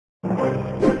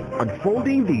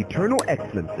Unfolding the eternal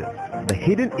excellences, the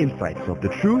hidden insights of the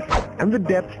truth, and the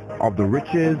depth of the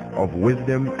riches of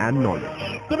wisdom and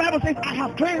knowledge. The Bible says, I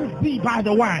have cleansed thee by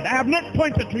the word. I have not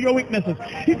pointed to your weaknesses.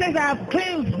 He says, I have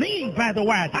cleansed thee by the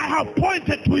word. I have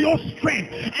pointed to your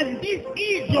strength. And this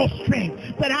is your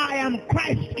strength, that I am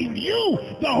Christ in you,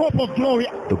 the hope of glory.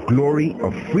 The glory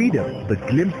of freedom, the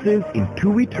glimpses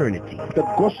into eternity. The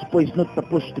gospel is not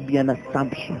supposed to be an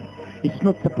assumption. It's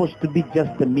not supposed to be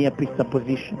just a mere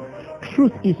presupposition.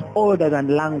 Truth is older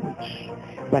than language,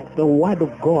 but the word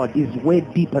of God is way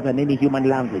deeper than any human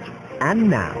language. And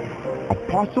now,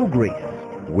 Apostle Grace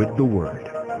with the Word.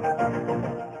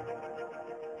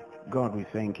 God, we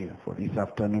thank you for this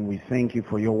afternoon. We thank you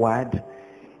for your word.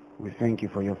 We thank you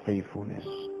for your faithfulness.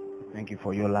 Thank you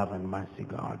for your love and mercy,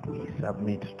 God. We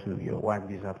submit to your word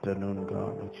this afternoon,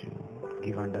 God, that you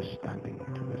give understanding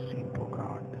to the simple,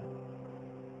 God.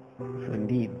 For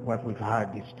indeed, what we've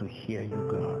heard is to hear you,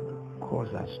 God.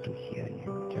 Cause us to hear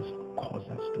you. Just cause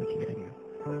us to hear you.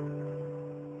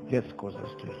 Just cause us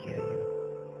to hear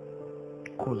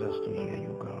you. Cause us to hear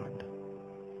you, God.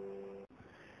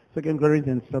 2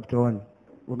 Corinthians chapter 1.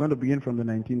 We're going to begin from the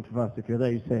 19th verse. If you're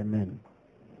there, you say amen.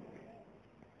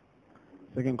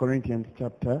 2 Corinthians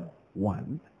chapter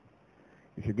 1.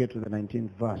 If you get to the 19th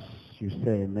verse, you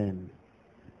say amen.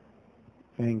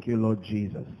 Thank you, Lord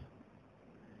Jesus.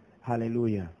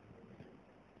 Hallelujah.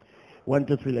 1,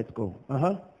 2, 3, let's go.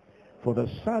 For the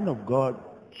Son of God,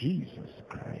 Jesus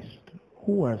Christ,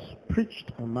 who was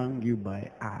preached among you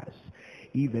by us,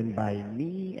 even by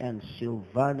me and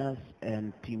Silvanus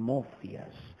and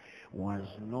Timotheus, was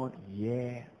not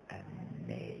yea and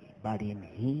nay, but in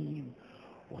him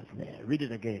was nay. Read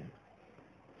it again.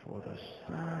 For the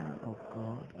Son of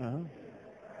God,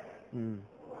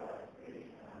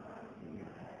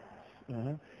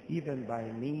 even by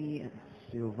me and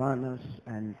Silvanus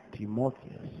and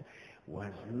Timotheus,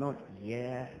 was not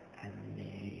yea and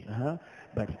nay,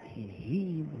 but in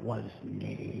him was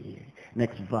nay.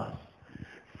 Next verse.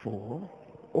 For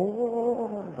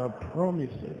all the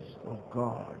promises of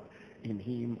God in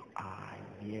him are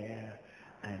yea,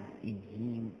 and in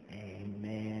him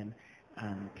amen,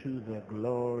 and to the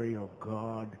glory of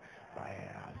God by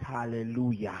us.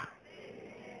 Hallelujah.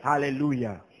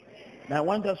 Hallelujah. Now I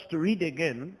want us to read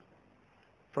again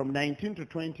from 19 to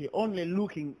 20, only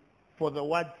looking for the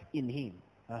words in him.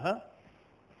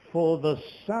 For the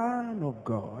Son of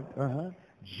God,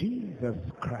 Jesus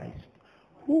Christ,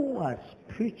 who was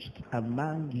preached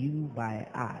among you by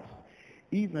us,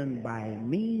 even by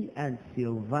me and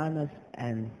Silvanus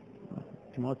and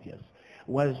Timotheus,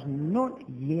 was not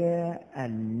yea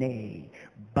and nay,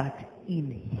 but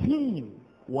in him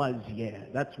was yea.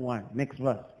 That's one. Next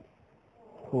verse.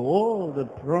 For all the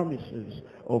promises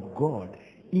of God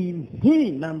in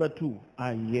him, number 2,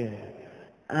 are yea,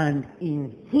 and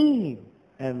in him,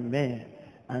 amen,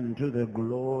 and to the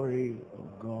glory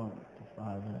of God the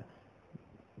Father.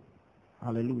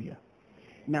 Hallelujah.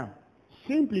 Now,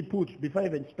 simply put, before I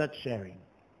even start sharing,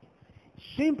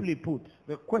 simply put,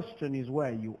 the question is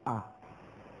where you are.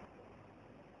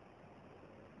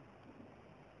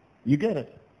 You get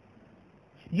it?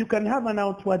 You can have an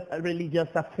outward religious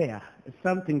affair,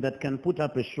 something that can put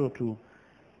up a show to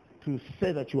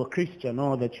say that you're a Christian,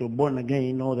 or that you're born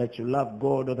again, or that you love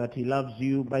God, or that he loves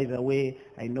you. By the way,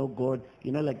 I know God.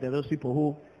 You know, like there are those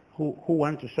people who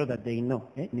want to show that they know.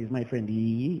 And he's my friend.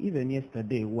 Even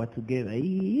yesterday we were together.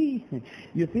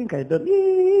 You think I don't?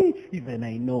 Even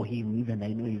I know him. Even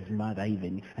I know his mother.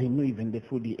 Even I know even the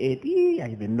food he ate. I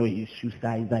even know his shoe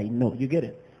size. I know. You get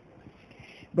it?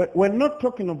 But we're not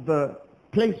talking of the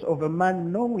place of a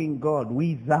man knowing God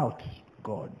without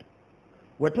God.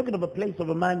 We're talking of a place of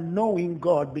a man knowing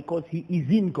God because he is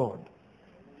in God.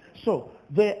 So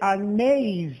there are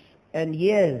nays and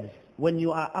yeas when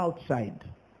you are outside.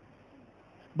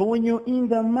 But when you're in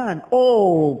the man,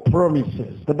 all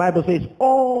promises, the Bible says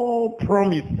all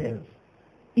promises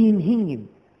in him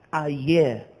are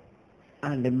yea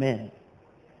and amen.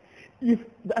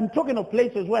 I'm talking of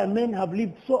places where men have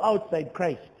lived so outside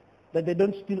Christ that they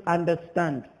don't still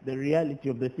understand the reality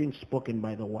of the things spoken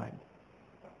by the word.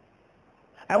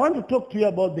 I want to talk to you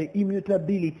about the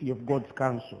immutability of God's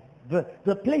counsel.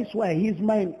 The place where his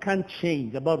mind can't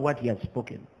change about what he has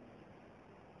spoken.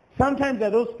 Sometimes there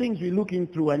are those things we look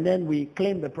into and then we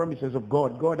claim the promises of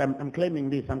God. God, I'm claiming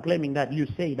this, I'm claiming that. You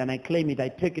say it and I claim it. I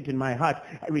take it in my heart.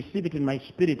 I receive it in my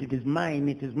spirit. It is mine.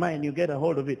 It is mine. You get a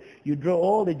hold of it. You draw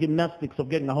all the gymnastics of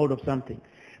getting a hold of something.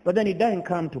 But then it doesn't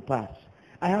come to pass.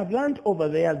 I have learned over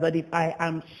there that if I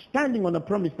am standing on a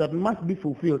promise that must be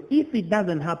fulfilled, if it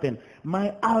doesn't happen,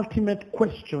 my ultimate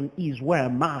question is, where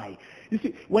am I? You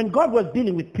see, when God was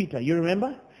dealing with Peter, you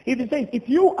remember? If he says, if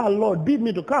you are Lord, bid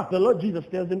me to come, the Lord Jesus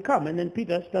tells him, come. And then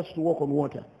Peter starts to walk on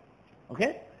water.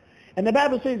 Okay? And the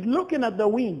Bible says, looking at the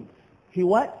winds, he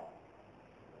what?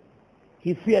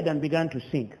 He feared and began to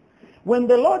sink. When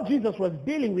the Lord Jesus was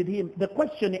dealing with him, the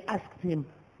question he asked him,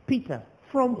 Peter,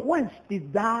 from whence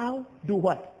did thou do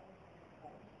what?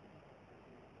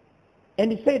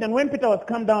 And he said, and when Peter was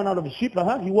come down out of the ship,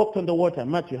 he walked on the water.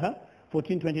 Matthew,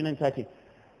 14, 29, 30.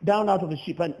 Down out of the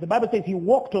ship. And the Bible says he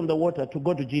walked on the water to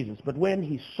go to Jesus. But when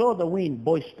he saw the wind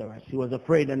boisterous, he was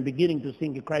afraid, and beginning to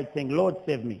sink, he cried, saying, Lord,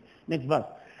 save me. Next verse.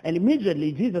 And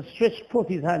immediately Jesus stretched forth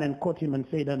his hand and caught him and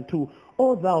said unto,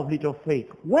 O thou of little faith,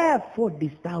 wherefore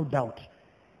didst thou doubt?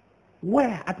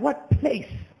 Where? At what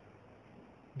place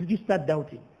did you start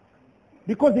doubting?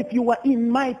 Because if you were in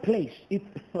my place, if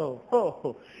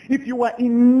you were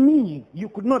in me, you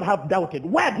could not have doubted.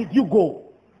 Where did you go?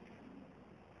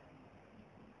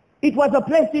 It was a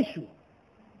place issue.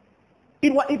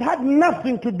 It had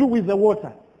nothing to do with the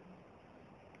water.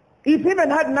 It even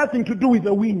had nothing to do with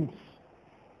the winds.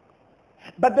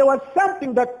 But there was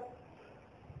something that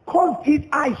caused his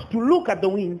eyes to look at the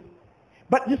wind.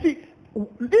 But you see,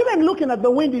 even looking at the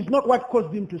wind is not what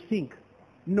caused him to sink.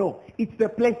 No, it's the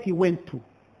place he went to.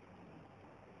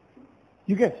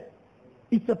 You get it?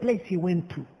 It's the place he went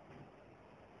to.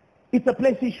 It's a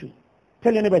place issue.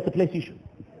 Tell your neighbor it's a place issue.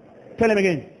 Tell him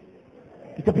again.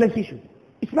 It's a place issue.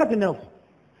 It's nothing else.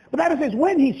 The Bible says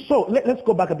when he saw, let's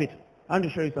go back a bit. I want to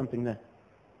show you something there.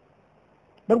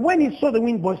 But when he saw the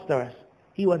wind boisterous,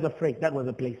 he was afraid. That was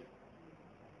a place.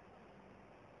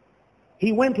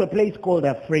 He went to a place called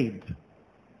afraid.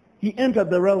 He entered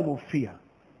the realm of fear.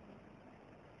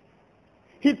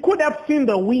 He could have seen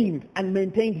the wind and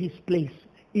maintained his place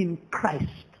in Christ.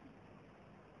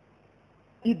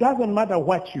 It doesn't matter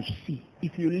what you see.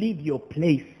 If you leave your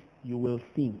place, you will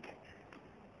sink.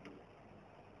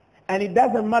 And it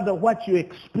doesn't matter what you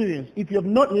experience. If you have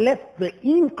not left the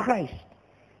in Christ,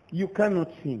 you cannot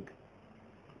sink.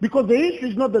 Because the issue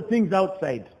is not the things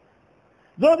outside.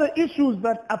 Though the issues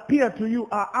that appear to you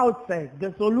are outside,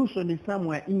 the solution is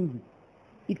somewhere in you.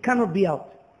 It cannot be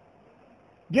out.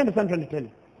 Do you understand what I'm trying to tell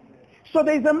you? So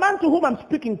there is a man to whom I'm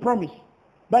speaking promise,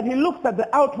 but he looks at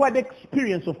the outward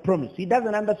experience of promise. He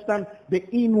doesn't understand the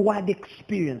inward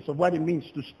experience of what it means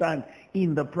to stand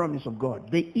in the promise of God.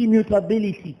 The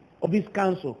immutability of his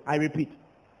counsel, I repeat.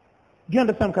 Do you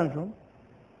understand where I'm coming from?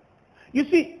 You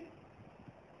see,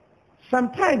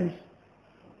 sometimes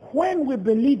when we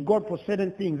believe God for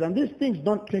certain things, and these things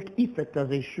don't take effect as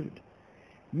they should,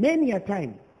 many a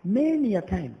time,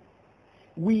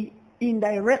 we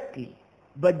indirectly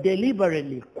but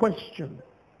deliberately question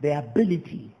the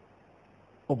ability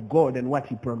of God and what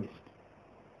he promised.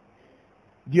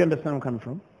 Do you understand where I'm coming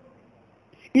from?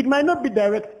 It might not be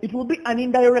direct, it will be an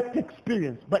indirect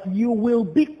experience, but you will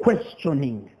be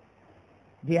questioning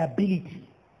the ability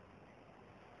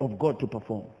of God to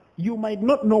perform. You might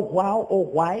not know how or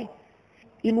why.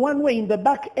 In one way, in the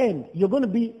back end, you're going to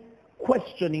be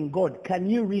questioning God. Can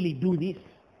you really do this?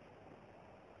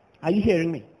 Are you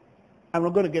hearing me? I'm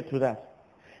not going to get to that.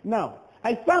 Now,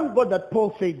 I thank God that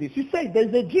Paul said this. He said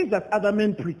there's a Jesus other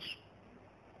men preach.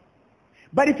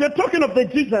 But if you're talking of the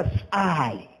Jesus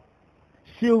I,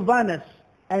 Silvanus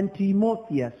and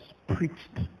Timotheus preached.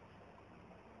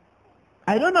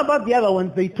 I don't know about the other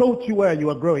ones. They taught you where you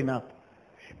were growing up.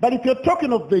 But if you're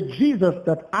talking of the Jesus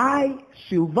that I,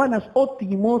 Silvanus or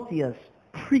Timotheus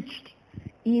preached,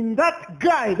 in that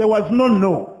guy there was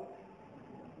no.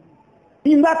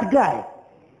 In that guy.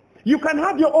 You can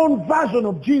have your own version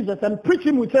of Jesus and preach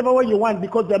him whichever way you want,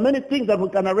 because there are many things that we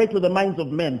can narrate to the minds of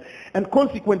men and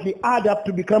consequently add up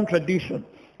to become tradition.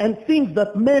 And things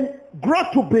that men grow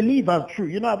to believe are true.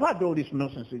 You know, I've had all this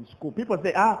nonsense in school. People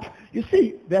say, you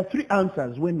see, there are 3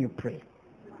 answers when you pray.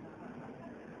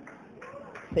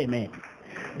 Amen.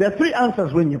 There are 3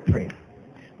 answers when you pray.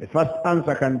 The first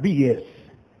answer can be yes.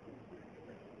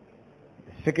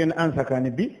 The second answer can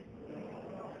be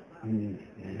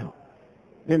no.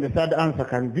 Then the third answer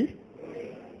can be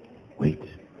wait.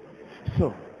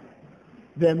 So,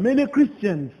 there are many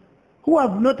Christians who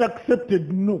have not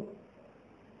accepted no.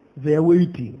 They are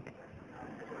waiting.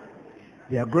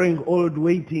 They are growing old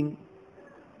waiting.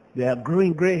 They are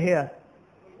growing gray hair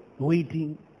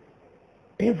waiting.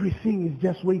 Everything is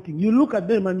just waiting. You look at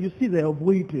them and you see they have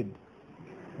waited.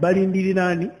 But in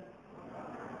Nani,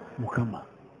 Mukama.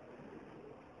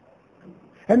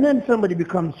 And then somebody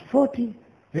becomes 40.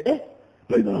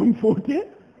 But I'm 40.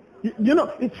 You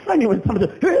know, it's funny when somebody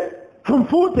says, I'm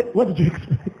 40. What did you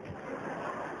expect?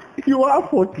 You are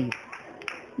 40.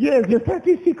 Yes, you're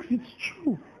 36. It's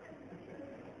true.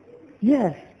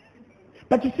 Yes.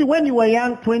 But you see, when you were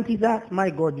young, 20, that, my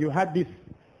God, you had this.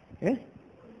 Eh?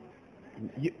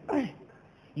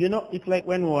 You know, it's like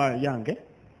when we were young. Eh?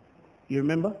 You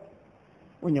remember?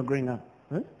 When you're growing up.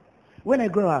 Eh? When I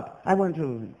grow up, I want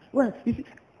to... Well, you see,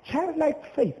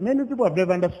 childlike faith. Many people have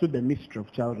never understood the mystery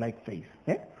of childlike faith.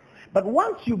 Eh? But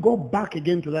once you go back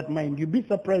again to that mind, you'll be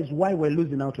surprised why we're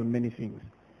losing out on many things.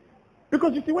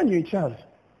 Because you see, when you're a child,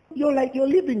 you're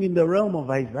living in the realm of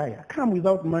Isaiah. Come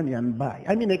without money and buy.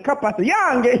 I mean, a car passes,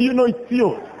 young, you know it's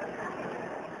yours.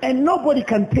 And nobody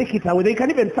can take it away. They can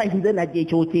even fight in there like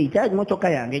HOT.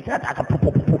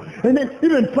 And then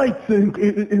even fights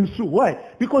ensue. Why?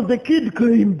 Because the kid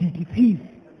claimed it. It's his.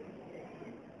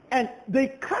 And they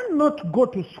cannot go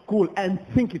to school and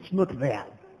think it's not theirs.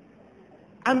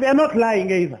 And they're not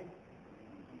lying either.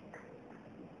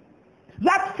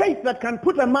 That faith that can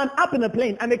put a man up in a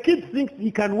plane and the kid thinks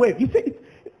he can wave. You see,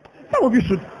 some of you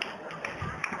should.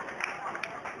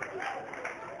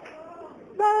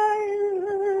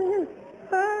 Bye.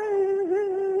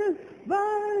 Bye.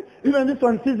 Bye. Even this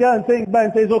one sits there and saying bye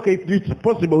and says, okay, if it's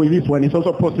possible with this one, it's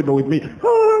also possible with me.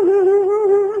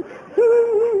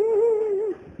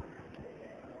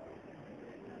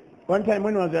 One time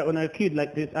when I was a kid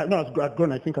like this, I was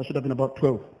grown, I think I should have been about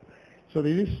 12. So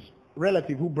there's this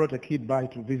relative who brought a kid by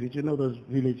to visit. You know those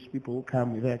village people who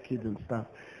come with their kids and stuff.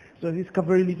 So this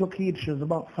very little kid, she was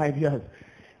about 5 years.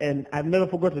 And I've never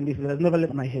forgotten this, it has never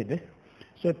left my head. Eh?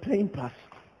 So a plane passed.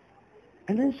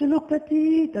 And then she looked at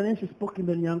it, and then she spoke in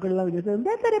the younger language.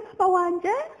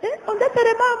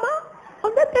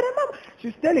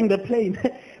 She's telling the plane,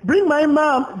 bring my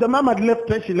mom. The mom had left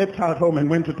her, she left her at home and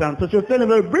went to town. So she was telling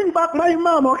her, bring back my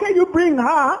mom, okay? You bring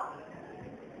her.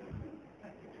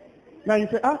 Now you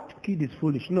say, kid is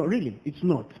foolish. No, really, it's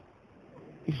not.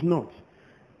 It's not.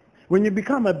 When you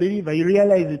become a believer, you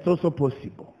realize it's also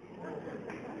possible.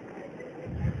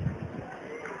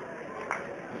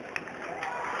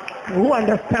 Who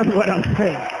understands what I'm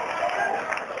saying?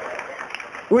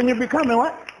 When you become a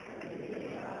what?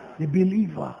 A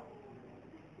believer.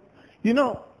 You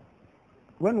know,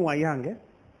 when we were young,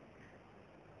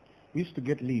 we used to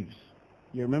get leaves.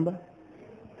 You remember?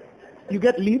 You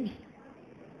get leaves?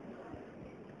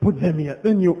 Put them here.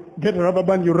 Then you get a rubber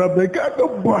band, you rub like,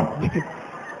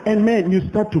 and man, you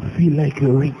start to feel like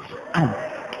a rich ant.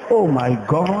 Oh my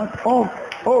God.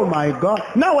 Oh my God.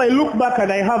 Now I look back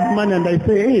and I have money and I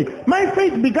say, hey, my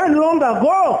faith began long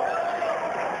ago.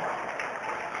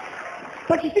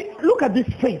 But you see, look at this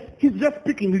faith. He's just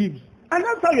picking leaves. And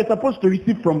that's how you're supposed to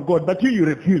receive from God, but you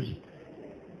refuse.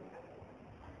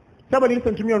 Somebody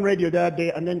listened to me on radio the other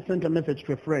day and then sent a message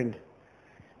to a friend.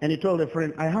 And he told a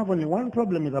friend, I have only one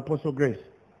problem with Apostle Grace.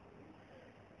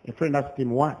 A friend asked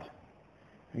him, what?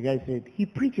 The guy said, he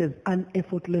preaches an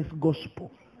effortless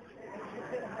gospel.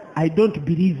 I don't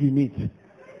believe in it.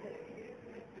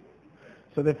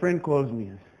 So the friend calls me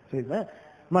and says,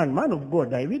 man of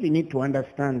God, I really need to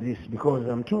understand this because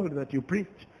I'm told that you preach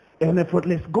an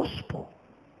effortless gospel.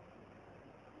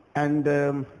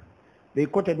 And they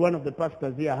quoted one of the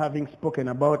pastors here having spoken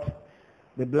about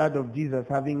the blood of Jesus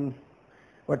having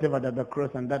whatever the cross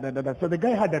and da. So the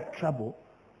guy had a trouble.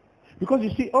 Because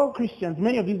you see, all Christians,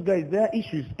 many of these guys, their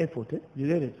issue is effort. You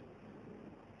get it?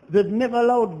 They've never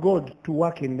allowed God to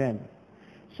work in them.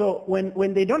 So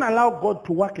when they don't allow God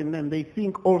to work in them, they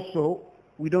think also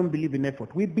we don't believe in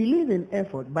effort. We believe in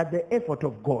effort, but the effort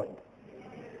of God.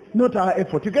 Not our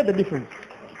effort. You get the difference?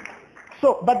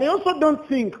 So, but they also don't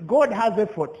think God has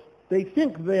effort. They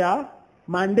think they are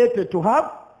mandated to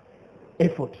have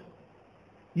effort.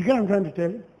 You get what I'm trying to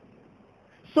tell you?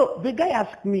 So the guy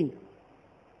asked me,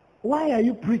 why are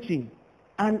you preaching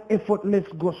an effortless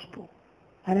gospel?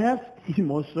 And I asked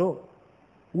him also,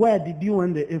 where did you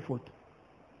want the effort?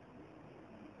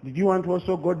 Did you want to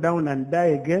also go down and die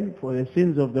again for the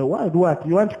sins of the world? What?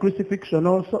 You want crucifixion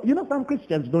also? You know, some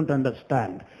Christians don't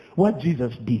understand what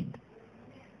Jesus did.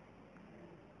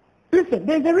 Listen,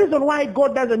 there's a reason why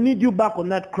God doesn't need you back on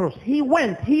that cross. He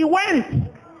went.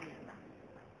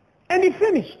 And he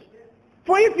finished.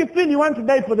 For if you feel you want to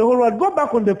die for the whole world, go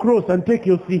back on the cross and take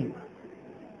your sin.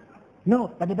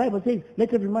 No, but the Bible says,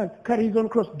 let every man carry his own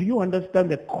cross. Do you understand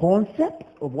the concept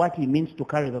of what it means to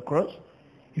carry the cross?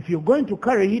 If you're going to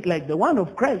carry it like the one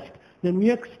of Christ, then we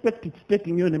expect it's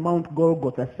taking you on a Mount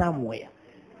Golgotha somewhere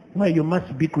where you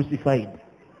must be crucified.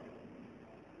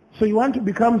 So you want to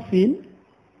become sin?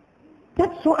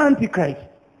 That's so antichrist.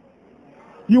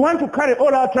 You want to carry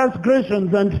all our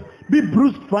transgressions and be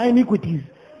bruised for iniquities,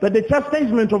 that the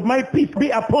chastisement of my peace be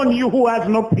upon you who has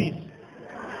no peace.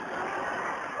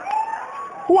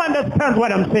 Who understands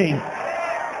what I'm saying?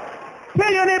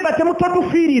 Tell your neighbor,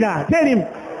 tell him.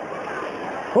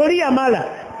 Oria mala.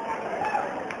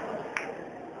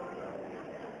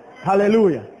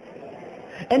 Hallelujah.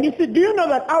 And you see, do you know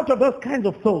that out of those kinds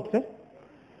of thoughts,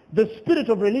 the spirit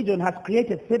of religion has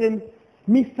created certain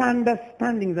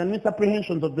misunderstandings and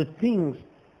misapprehensions of the things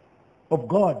of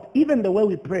God, even the way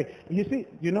we pray. You see,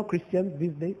 you know Christians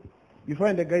these days, you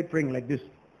find a guy praying like this: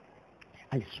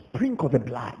 I sprinkle the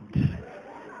blood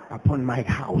upon my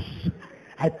house.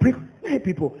 I pray. Hey,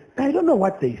 people, I don't know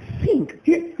what they think.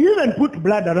 You even put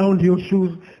blood around your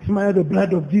shoes. Smile the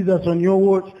blood of Jesus on your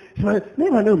watch. Smile.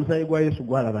 Never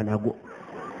know.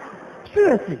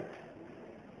 Seriously.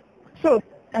 So,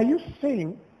 are you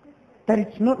saying that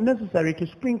it's not necessary to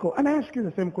sprinkle? And I ask you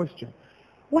the same question.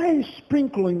 Why are you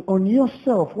sprinkling on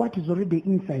yourself what is already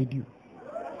inside you?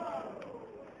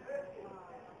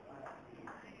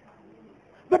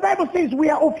 The Bible says we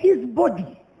are of his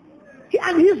body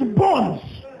and his bones.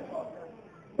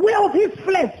 We are of his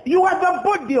flesh. You are the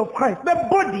body of Christ. The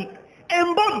body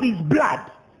embodies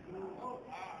blood.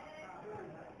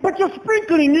 But you're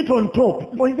sprinkling it on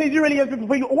top. But he says you really have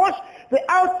to, you wash the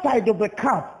outside of the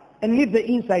cup and leave the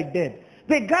inside dead.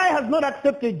 The guy has not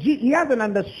accepted Jesus. He hasn't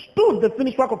understood the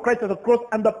finished work of Christ at the cross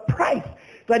and the price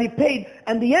that he paid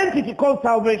and the entity called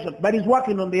salvation, but he's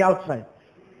working on the outside.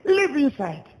 Live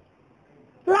inside.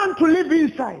 Learn to live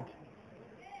inside.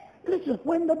 Listen,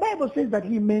 when the Bible says that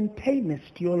he maintaineth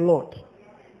your lot,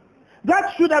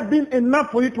 that should have been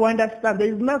enough for you to understand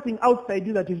there is nothing outside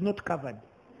you that is not covered.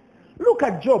 Look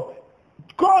at Job.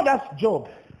 God asked Job,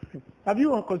 have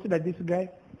you considered this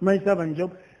guy, my servant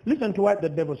Job? Listen to what the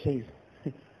devil says.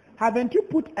 Haven't you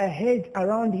put a hedge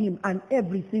around him and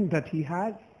everything that he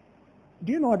has?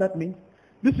 Do you know what that means?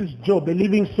 This is Job, a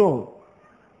living soul.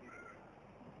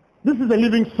 This is a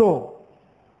living soul.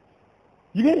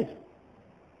 You get it?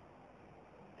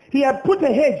 He had put a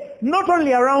hedge not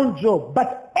only around Job,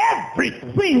 but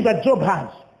everything that Job has.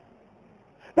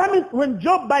 That means when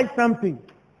Job buys something,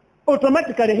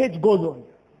 automatically the hedge goes on.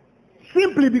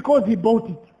 Simply because he bought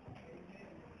it.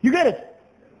 You get it?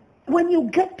 When you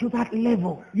get to that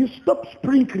level, you stop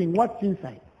sprinkling what's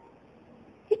inside.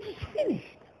 It is finished.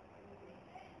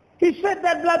 He shed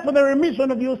that blood for the remission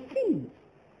of your sins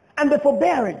and the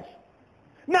forbearance.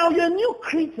 Now you're a new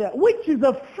creature, which is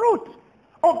a fruit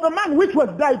of the man which was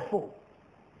died for.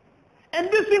 And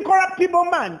this incorruptible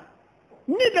man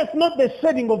needeth not the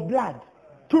shedding of blood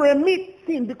to remit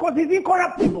sin, because he's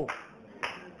incorruptible.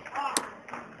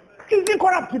 He's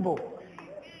incorruptible.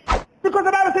 Because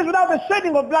the Bible says without the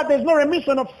shedding of blood there's no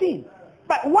remission of sin.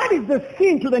 But what is the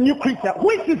sin to the new creature?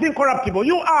 Which is incorruptible?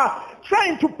 You are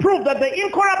trying to prove that the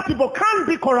incorruptible can't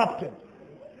be corrupted.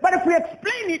 But if we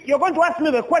explain it, you're going to ask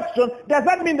me the question, does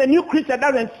that mean the new creature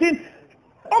doesn't sin?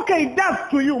 Okay, it does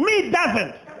to you. Me, it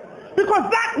doesn't.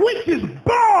 Because that which is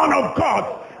born of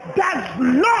God does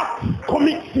not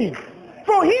commit sin.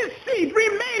 For his seed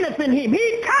remaineth in him.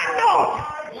 He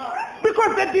cannot.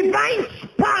 Because the divine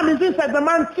sperm is inside the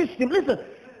man's system. Listen,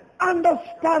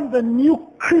 understand the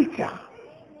new creature.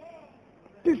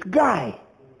 This guy,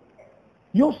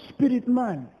 your spirit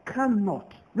man,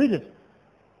 cannot. Read it.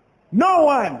 No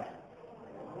one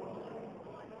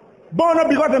born or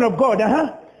begotten of God,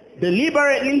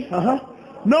 deliberately,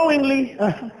 knowingly,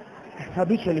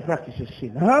 habitually practices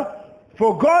sin.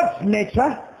 For God's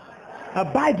nature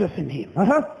abideth in him.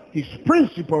 His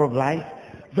principle of life,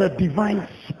 the divine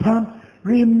sperm,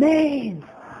 remains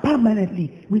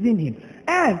permanently within him.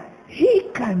 And he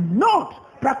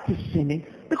cannot practice sinning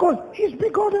because he's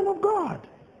begotten of God.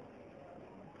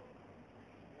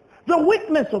 The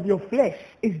weakness of your flesh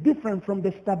is different from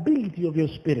the stability of your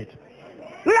spirit.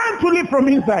 Learn to live from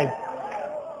inside.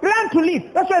 Learn to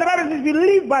live. That's why the Bible says if you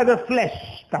live by the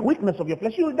flesh, the weakness of your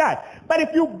flesh, you will die. But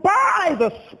if you by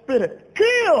the spirit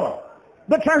kill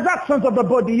the transactions of the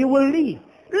body, you will live.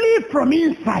 Live from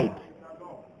inside.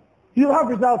 You have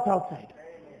results outside.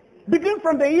 Begin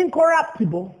from the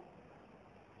incorruptible.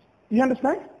 You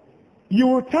understand? You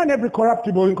will turn every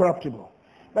corruptible incorruptible.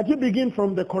 But you begin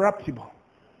from the corruptible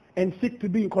and seek to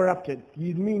be incorrupted.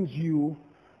 It means you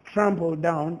trample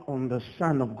down on the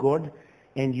Son of God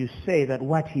and you say that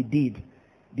what he did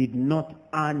not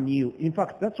earn you. In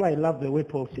fact, that's why I love the way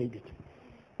Paul said it.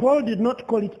 Paul did not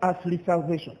call it earthly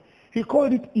salvation. He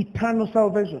called it eternal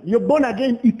salvation. You're born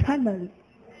again eternally.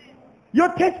 Your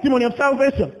testimony of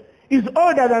salvation is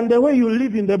older than the way you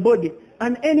live in the body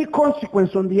and any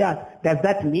consequence on the earth. Does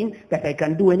that mean that I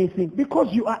can do anything? Because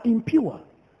you are impure.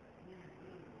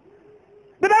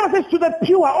 The Bible says to the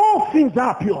pure, all things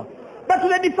are pure. But to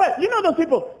the defense. You know those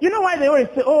people. You know why they always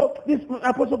say, oh, this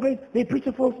Apostle Grace, they preach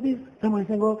a false this. Someone is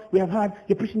saying, oh, we have heard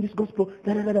you're preaching this gospel.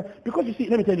 Da, da, da, da. Because you see,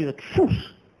 let me tell you the truth.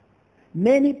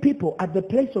 Many people at the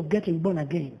place of getting born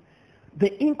again,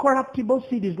 the incorruptible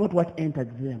seed is not what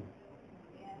entered them.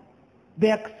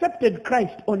 They accepted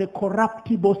Christ on a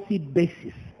corruptible seed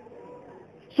basis.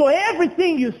 So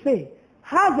everything you say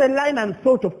has a line and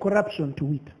thought of corruption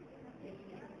to it.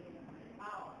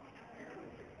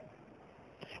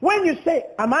 When you say,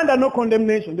 I'm under no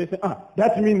condemnation, they say,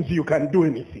 that means you can do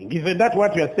anything. Isn't that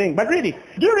what you're saying? But really,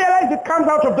 do you realize it comes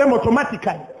out of them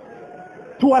automatically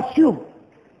to assume?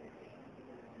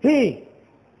 Hey,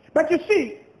 but you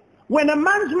see, when a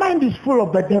man's mind is full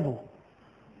of the devil,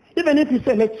 even if you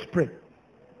say, let's pray,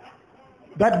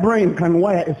 that brain can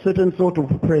wire a certain sort of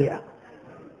prayer.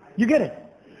 You get it?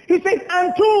 He says,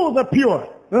 unto the pure,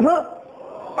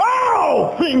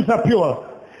 all things are pure.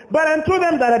 But unto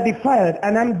them that are defiled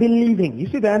and unbelieving, you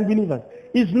see the unbelievers,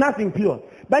 is nothing pure.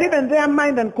 But even their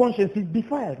mind and conscience is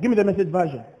defiled. Give me the Message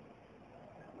version.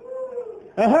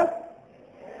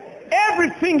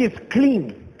 Everything is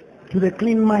clean to the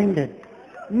clean-minded.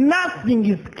 Nothing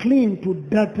is clean to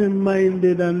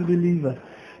dirty-minded unbelievers.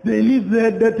 They leave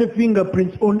their dirty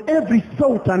fingerprints on every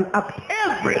thought and act,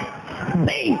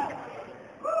 everything.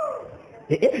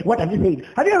 What have you said?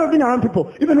 Have you ever been around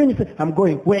people? Even when you say, I'm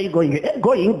going, where are you going?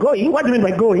 Going? What do you mean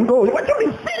by going? What do you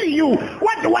mean, silly you?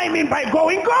 What do I mean by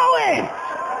going?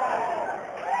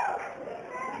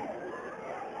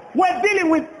 We're dealing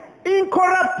with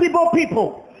incorruptible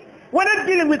people. We're not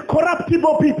dealing with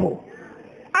corruptible people.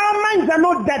 Our minds are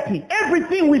not dirty.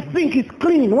 Everything we think is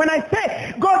clean. When I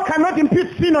say God cannot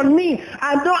impute sin on me,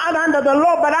 I'm not under the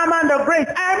law, but I'm under grace,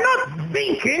 I am not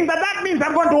thinking that means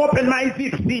I'm going to open my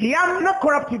zip silly. I'm not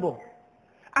corruptible.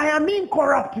 I am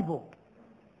incorruptible.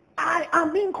 I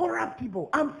am incorruptible.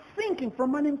 I'm thinking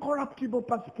from an incorruptible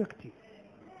perspective.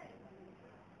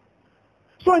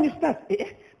 So when you start,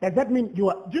 does that mean you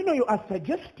are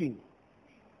suggesting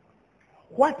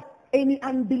what any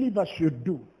unbeliever should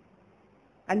do?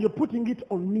 And you're putting it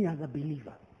on me as a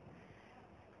believer.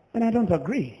 And I don't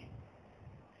agree.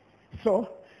 So,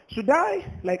 should I,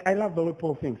 I love the way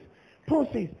Paul thinks. Paul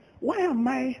says, why am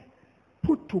I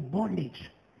put to bondage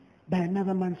by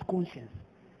another man's conscience?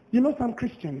 You know some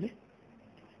Christians,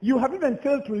 you have even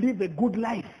failed to live a good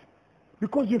life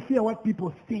because you fear what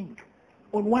people think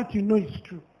on what you know is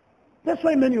true. That's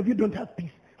why many of you don't have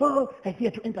peace. Oh, I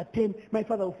fear to entertain. My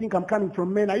father will think I'm coming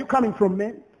from men. Are you coming from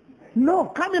men? No,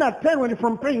 coming at 10 when you're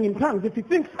from praying in tongues. If he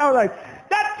thinks outright,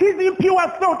 that's his impure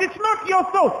thought. It's not your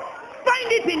thought.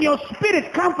 Find it in your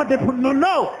spirit comfortable.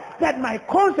 No, that my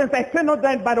conscience I fear not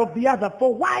thine but of the other.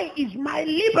 For why is my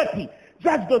liberty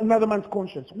judged on another man's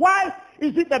conscience? Why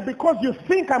is it that because you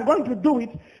think I'm going to do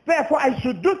it, therefore I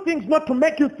should do things not to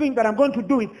make you think that I'm going to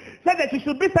do it, so that you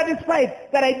should be satisfied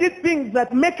that I did things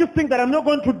that make you think that I'm not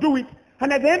going to do it,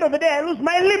 and at the end of the day I lose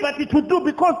my liberty to do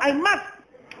because I must.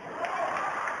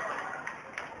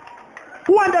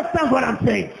 Who understands what I'm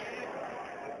saying?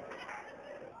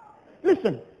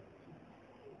 Listen,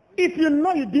 if you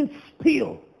know you didn't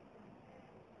steal,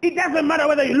 it doesn't matter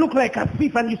whether you look like a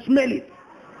thief and you smell it.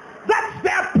 That's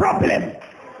their problem.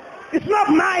 It's not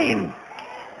mine.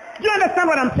 Do you understand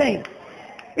what I'm saying?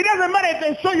 It doesn't matter if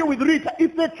they show you with Rita.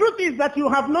 If the truth is that you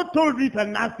have not told Rita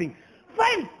nothing,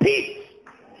 find peace.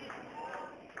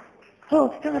 Oh,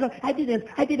 I didn't.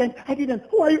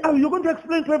 Who are you? You're going to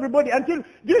explain to everybody until,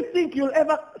 do you think you'll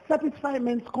ever satisfy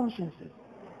men's consciences?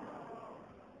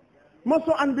 Most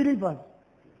so unbelievers.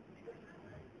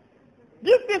 Do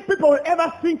you think people will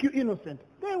ever think you innocent?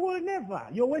 They will never.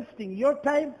 You're wasting your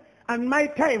time and my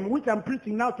time, which I'm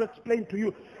preaching now to explain to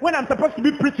you, when I'm supposed to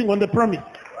be preaching on the promise.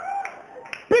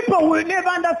 People will never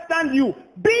understand you.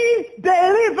 Be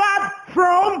delivered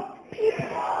from people.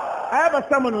 I have a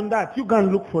sermon on that. You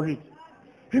can look for it.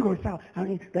 You go, they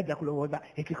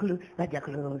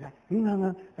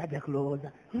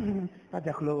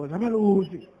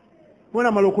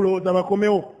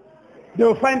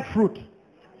will find fruit.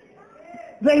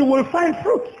 They will find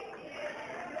fruit.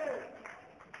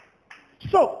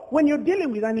 So, when you're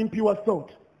dealing with an impure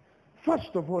thought,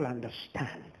 first of all,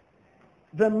 understand.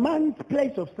 The man's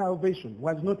place of salvation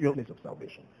was not your place of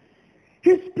salvation.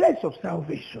 His place of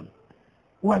salvation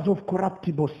was of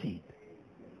corruptible seed.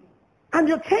 And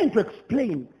you're trying to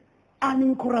explain an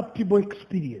incorruptible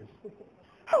experience.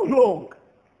 How long?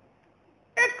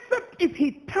 Except if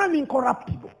he turns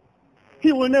incorruptible,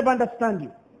 he will never understand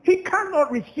you. He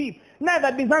cannot receive, neither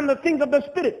discern the things of the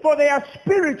Spirit, for they are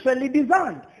spiritually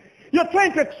discerned. You're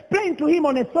trying to explain to him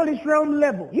on a soulish realm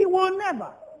level. He will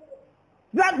never.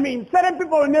 That means certain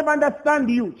people will never understand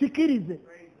you. Chikirize.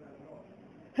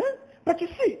 But you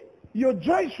see, your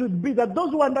joy should be that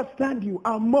those who understand you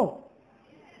are more.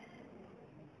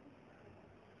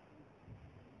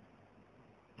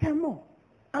 They're more.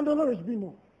 And the Lord has been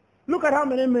more. Look at how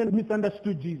many men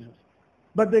misunderstood Jesus.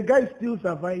 But the guy still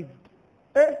survived.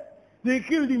 They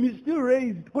killed him, he's still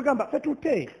raised. Do you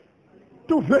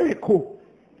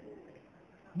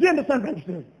understand what I'm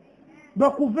saying?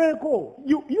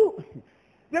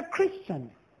 The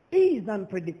Christian is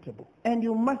unpredictable. And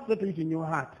you must settle it in your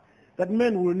heart that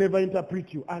men will never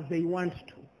interpret you as they want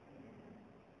to.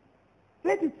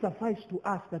 Let it suffice to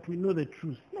us that we know the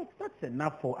truth. That's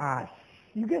enough for us.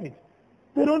 You get it?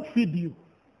 They don't feed you.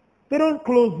 They don't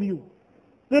clothe you.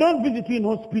 They don't visit you in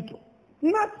hospital.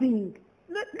 Nothing.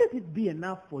 Let it be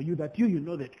enough for you that you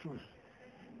know the truth.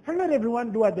 And let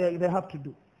everyone do what they have to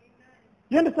do.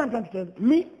 You understand what I'm saying?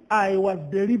 Me, I was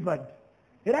delivered.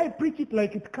 And I preach it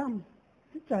like it comes.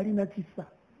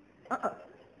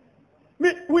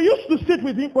 We used to sit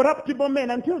with incorruptible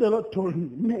men until the Lord told me,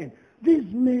 man, these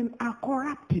men are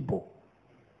corruptible.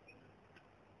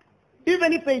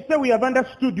 Even if they say we have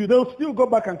understood you, they'll still go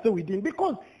back and say we didn't,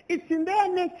 because it's in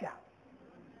their nature.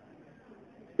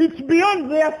 It's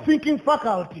beyond their thinking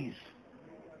faculties.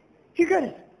 You get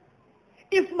it?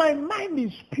 If my mind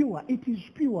is pure, it is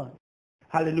pure.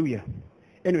 Hallelujah.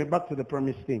 Anyway, back to the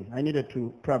promise thing. I needed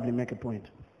to probably make a point.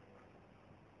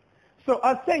 So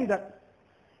I was saying that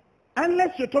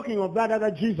unless you're talking of that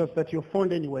other Jesus that you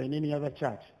found anywhere in any other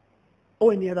church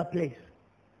or any other place,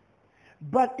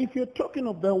 but if you're talking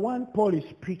of the one Paul is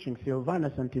preaching,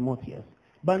 Silvanus and Timotheus,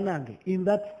 Banange, in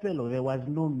that fellow there was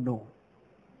no no.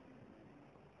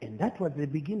 And that was the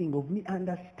beginning of me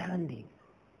understanding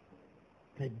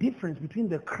the difference between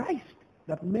the Christ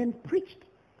that men preached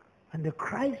and the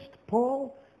Christ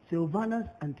Paul, Silvanus,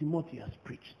 and Timotheus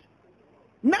preached.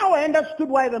 Now I understood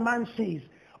why the man says,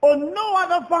 on no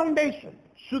other foundation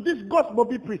should this gospel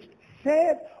be preached,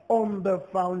 save on the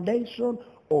foundation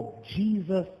of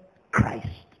Jesus Christ.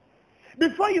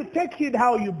 Before you take heed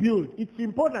how you build, it's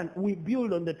important we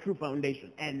build on the true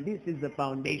foundation. And this is the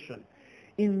foundation.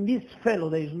 In this fellow,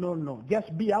 there is no no.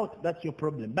 Just be out, that's your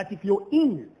problem. But if you're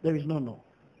in, there is no no.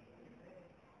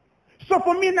 So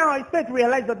for me now, I start to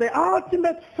realize that the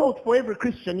ultimate thought for every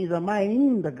Christian is, am I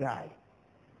in the guy?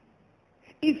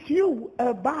 If you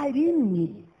abide in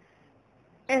me,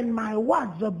 and my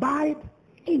words abide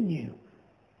in you.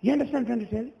 You understand what I'm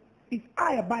saying? If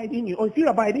I abide in you, or if you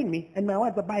abide in me, and my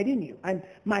words abide in you, and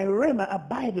my rhema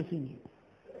abides in you,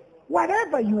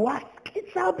 whatever you ask, it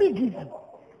shall be given.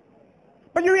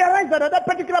 But you realize that at that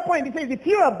particular point, it says, if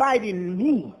you abide in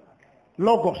me,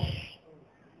 Logos.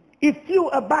 If you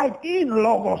abide in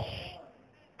Logos.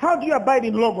 How do you abide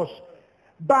in Logos?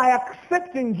 By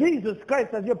accepting Jesus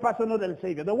Christ as your personal Lord and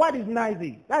Savior. The word is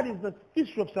naisi. That is the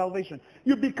issue of salvation.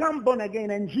 You become born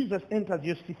again and Jesus enters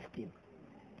your system.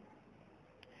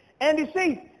 And he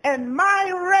says, and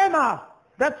my rhema,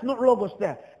 that's not Logos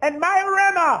there, and my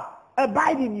rhema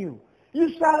abide in you.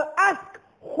 You shall ask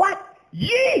what ye,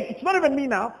 it's not even me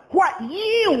now, what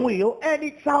ye will, and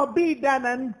it shall be done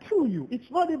unto you.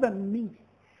 It's not even me.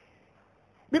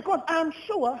 Because I'm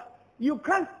sure you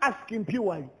can't ask him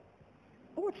purely.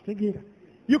 What's together?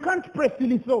 You can't pray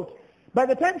silly thought. By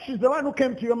the time she's the one who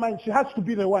came to your mind, she has to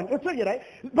be the one. It's okay, right?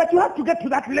 But you have to get to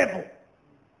that level.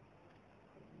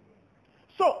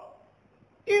 So,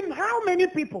 in how many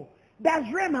people does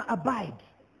Rhema abide?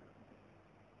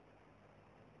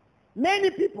 Many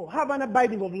people have an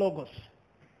abiding of Logos.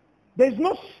 There's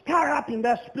no stir up in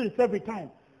their spirits every time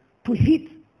to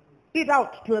hit it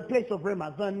out to a place of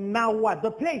Rhema. Then now what?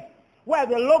 The place where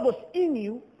the Logos in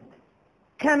you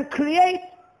can create,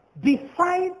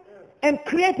 define, and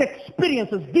create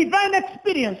experiences, divine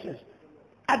experiences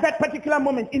at that particular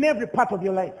moment in every part of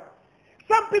your life.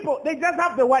 Some people, they just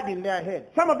have the word in their head.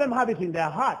 Some of them have it in their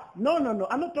heart. No.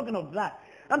 I'm not talking of that.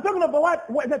 I'm talking about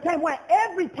the time where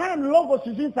every time Logos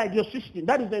is inside your system,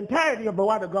 that is the entirety of the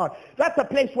Word of God. That's a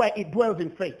place where it dwells in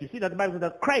faith. You see that the Bible says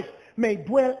that Christ may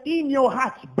dwell in your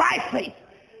hearts by faith,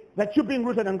 that you're being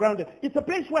rooted and grounded. It's a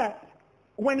place where,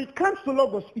 when it comes to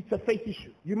Logos, it's a faith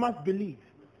issue. You must believe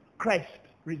Christ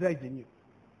resides in you.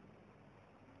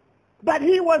 But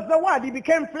he was the Word. He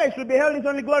became flesh. We beheld his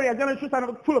only glory as the only true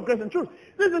Son, full of grace and truth.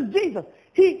 This is Jesus.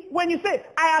 When you say,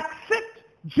 I accept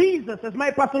Jesus as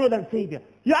my personal Lord and Savior,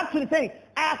 you're actually saying,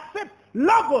 I accept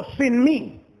Logos in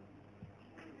me.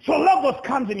 So Logos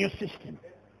comes in your system.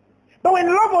 But when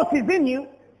Logos is in you,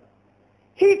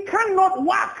 he cannot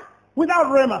work without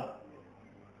Rhema.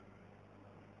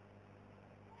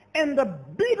 And the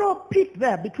middle peak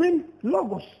there between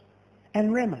Logos and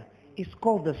Rhema is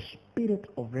called the Spirit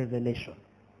of Revelation.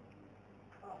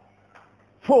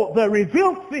 For the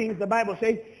revealed things, the Bible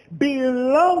says,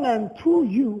 belong unto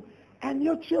you and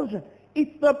your children.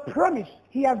 It's the promise.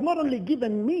 He has not only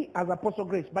given me as Apostle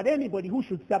Grace, but anybody who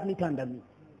should submit under me.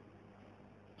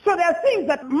 So there are things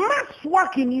that must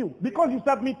work in you because you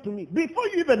submit to me. Before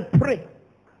you even pray,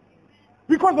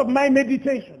 because of my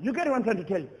meditation. You get what I'm trying to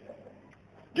tell you?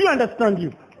 Do you understand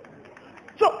you?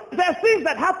 So there are things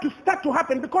that have to start to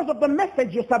happen because of the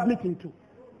message you're submitting to.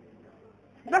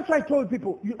 That's why I told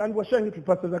people, and we're showing it to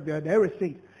pastors like that, I always say,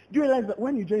 do you realize that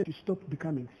when you join to stop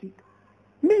becoming sick?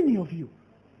 Many of you,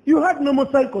 you had normal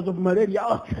cycles of malaria.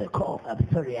 Oh, cough, I'm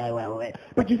sorry, I went.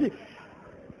 But you see,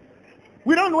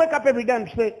 we don't wake up every day and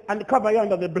say, and cover you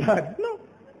under the blood. No.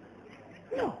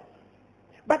 No.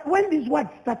 But when these words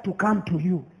start to come to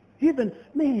you, even,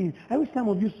 man, I wish some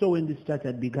of you saw when this church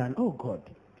had begun. Oh, God.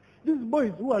 These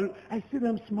boys who are, I see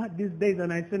them smart these days,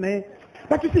 and I say, hey.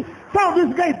 But you see, some of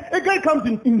these guys, a guy comes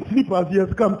in slippers, he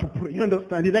has come to pray. You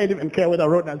understand? He doesn't even care whether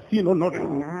road has seen or not.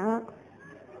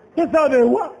 That's how they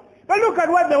work. But look at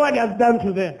what the word has done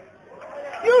to them.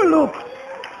 You look.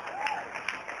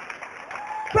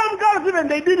 Some girls even,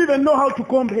 they didn't even know how to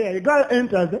comb hair. A girl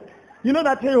enters, you know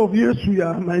that hair of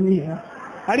Yesu, mania.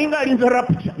 I didn't get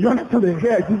interrupt. You understand the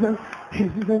hair?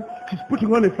 She's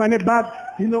putting on a funny bag.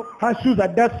 You know, her shoes are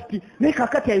dusty.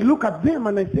 I look at them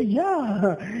and I say,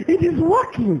 yeah, it is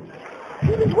working.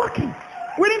 It is working.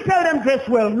 We didn't tell them dress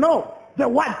well. No. The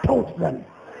word told them.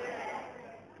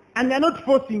 And they're not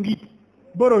forcing it.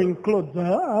 Borrowing clothes.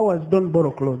 Ours don't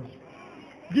borrow clothes.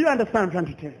 Do you understand what I'm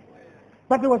trying to tell you?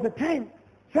 But there was a time,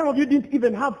 some of you didn't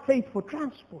even have faith for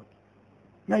transport.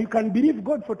 Now you can believe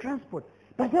God for transport.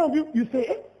 But some of you, you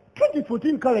say,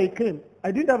 2014 color came.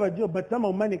 I didn't have a job, but some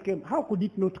of money came. How could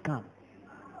it not come?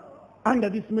 Under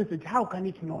this message, how can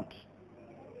it not?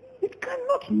 It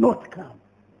cannot not come.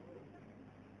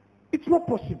 It's not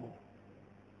possible.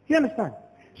 You understand?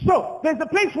 So, there's a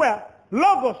place where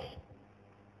Logos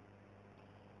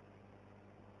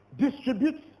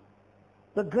distributes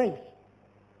the grace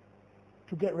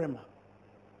to get Rhema.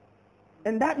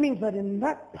 And that means that in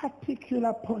that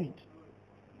particular point,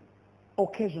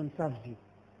 occasion serves you.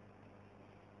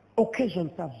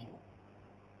 Occasion serves you.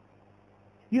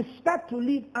 You start to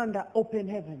live under open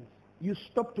heavens. You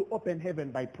stop to open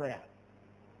heaven by prayer.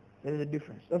 There's a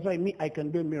difference. That's why I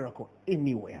can do a miracle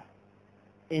anywhere,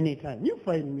 anytime. You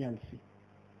find me and see.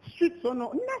 Streets or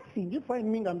no, nothing. You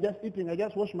find me, I'm just eating. I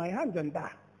just wash my hands and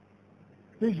that.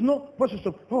 There's no process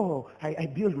of, I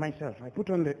build myself. I put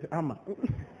on the armor.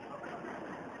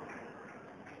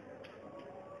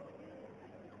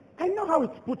 I know how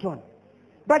it's put on.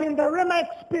 But in the Rhema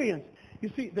experience,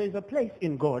 you see, there's a place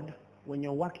in God when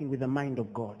you're working with the mind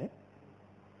of God.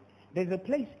 There's a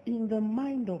place in the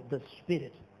mind of the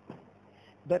Spirit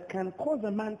that can cause a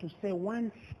man to say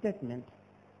one statement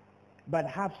but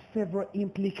have several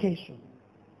implications.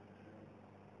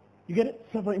 You get it?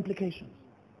 Several implications.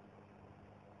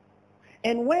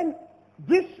 And when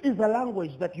this is a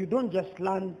language that you don't just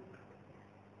learn,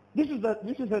 this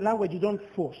is a language you don't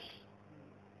force.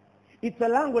 It's a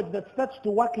language that starts to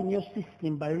work in your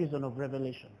system by reason of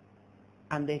revelation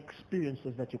and the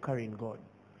experiences that you carry in God.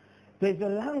 There's a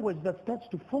language that starts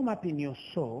to form up in your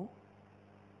soul,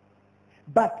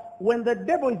 but when the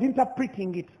devil is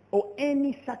interpreting it, or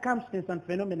any circumstance and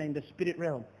phenomena in the spirit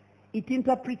realm, it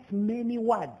interprets many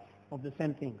words of the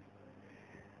same things.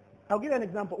 I'll give you an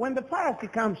example. When the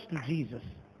Pharisee comes to Jesus,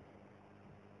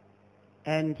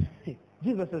 and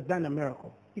Jesus has done a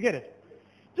miracle, you get it?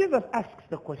 Jesus asks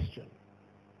the question,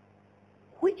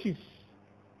 which is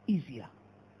easier?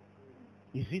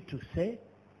 Is it to say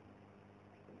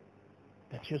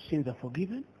that your sins are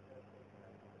forgiven?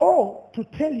 Or to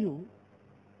tell you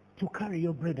to carry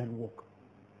your bread and walk?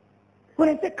 When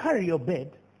I say carry your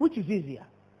bed, which is easier?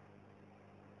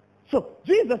 So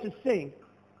Jesus is saying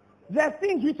there are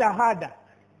things which are harder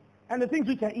and the things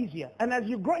which are easier. And as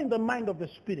you grow in the mind of the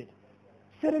Spirit,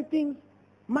 certain things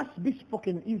must be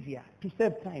spoken easier to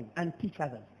save time and teach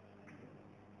others.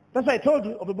 That's why I told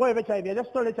you of the boy of HIV. I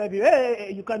just told HIV,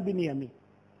 hey, you can't be near me.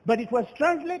 But it was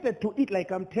translated to it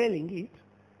like I'm telling it.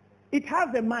 It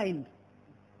has a mind.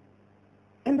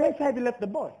 And the HIV left the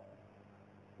boy.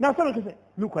 Now someone can say,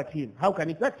 look at him. How can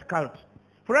it? That's cult.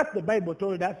 For us, the Bible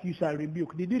told us you shall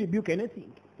rebuke. Did he rebuke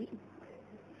anything?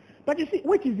 But you see,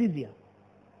 which is easier?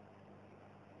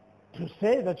 To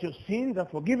say that your sins are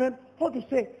forgiven, or to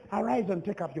say, arise and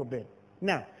take up your bed.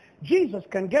 Now, Jesus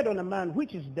can get on a man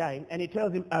which is dying, and he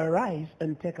tells him, arise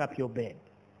and take up your bed.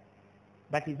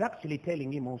 But he's actually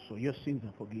telling him also, your sins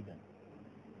are forgiven.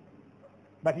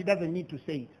 But he doesn't need to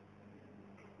say it.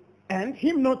 And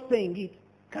him not saying it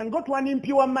can go to an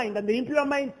impure mind, and the impure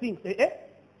mind thinks,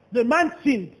 The man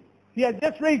sinned. He has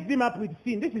just raised him up with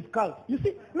sin. This is cult. You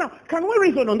see? Now, can we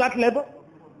reason on that level?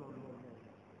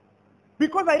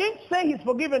 Because I didn't say he's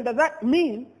forgiven, does that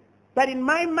mean that in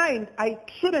my mind I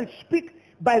shouldn't speak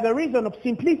by the reason of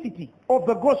simplicity of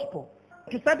the gospel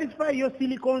to satisfy your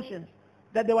silly conscience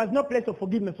that there was no place of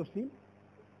forgiveness of sin?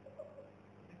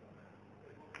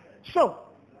 So,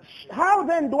 how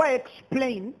then do I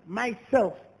explain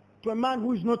myself to a man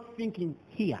who is not thinking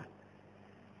here?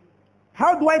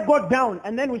 How do I go down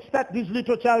and then we start this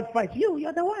little child fight?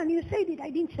 You're the one, you said it, I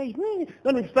didn't say it.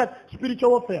 Then we start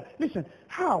spiritual warfare. Listen,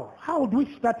 how do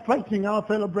we start fighting our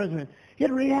fellow brethren?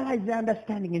 Yet realize the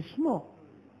understanding is small.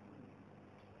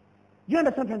 You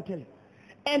understand what I'm telling you?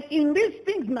 And in these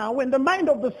things now, when the mind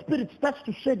of the Spirit starts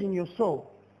to shed in your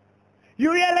soul,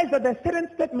 you realize that there are certain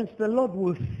statements the Lord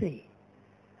will say,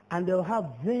 and they'll have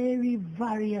very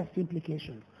various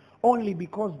implications, only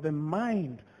because the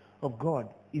mind of God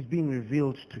is being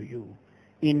revealed to you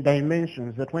in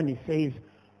dimensions that when he says,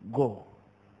 go.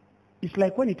 It's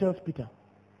like when he tells Peter,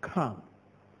 come.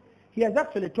 He has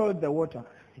actually told the water,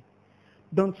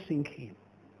 don't sink him.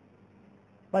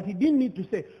 But he didn't need to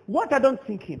say, water, don't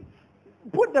sink him.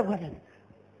 Put the water.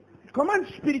 Command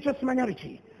spiritual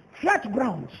similarity, flat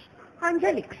grounds,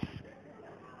 angelics.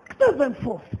 Tell them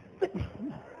forth.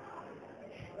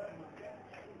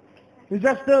 He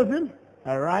just tells him,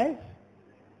 arise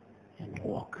and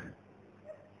walk.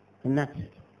 And that's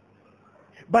it.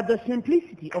 But the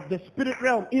simplicity of the spirit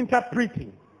realm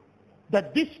interpreting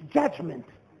that this judgment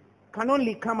can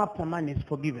only come after man is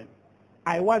forgiven.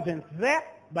 I wasn't there,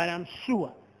 but I'm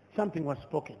sure something was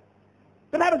spoken.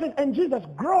 The Bible says, and Jesus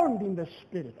groaned in the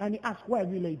spirit, and he asked, where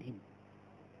have you laid him?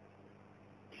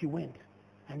 He went,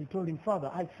 and he told him,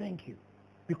 Father, I thank you,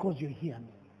 because you hear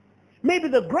me. Maybe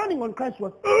the groaning on Christ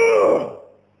was, ugh!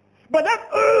 But that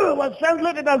was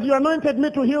translated as, you anointed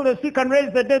me to heal the sick and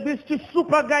raise the dead. This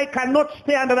super guy cannot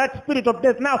stay under that spirit of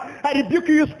death. Now, I rebuke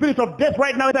you, spirit of death,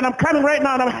 right now, and I'm coming right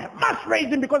now, and I must raise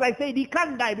him because I said he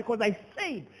can't die, because I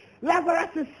said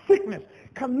Lazarus' sickness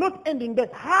cannot end in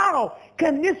death. How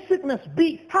can this sickness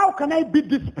be? How can I be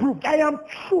disproved? I am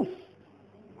truth.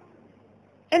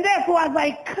 And therefore, as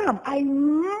I come, I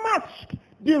must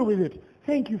deal with it.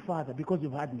 Thank you, Father, because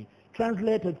you've had me.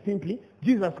 Translated simply,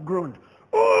 Jesus groaned.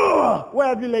 Oh, where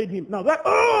have you laid him? Now that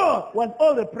was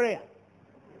all the prayer.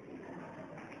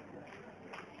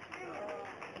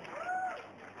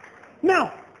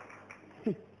 Now,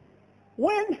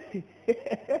 when,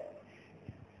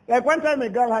 like one time a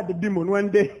girl had the demon one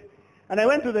day, and I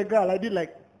went to the girl, I did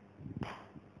like,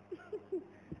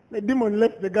 the demon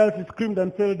left the girl, she screamed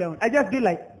and fell down. I just did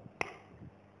like,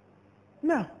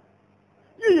 now,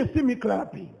 you see me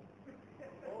clapping.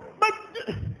 But,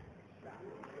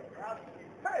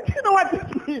 you know what this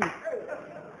means?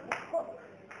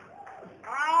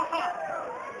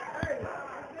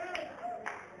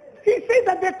 He says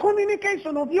that the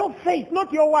communication of your faith,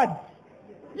 not your words.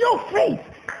 Your faith.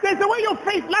 There's a way your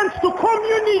faith learns to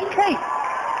communicate.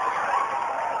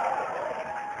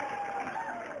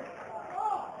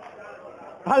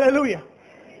 Hallelujah.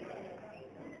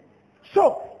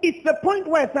 So, it's the point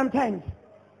where sometimes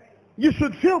you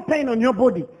should feel pain on your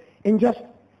body and just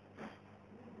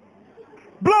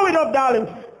blow it up, darling.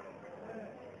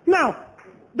 Now,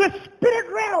 the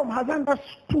spirit realm has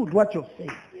understood what you're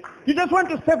saying. You just want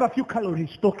to save a few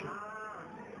calories talking,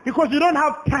 because you don't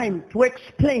have time to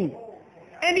explain.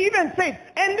 And he even said,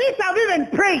 and these have even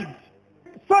prayed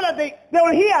so that they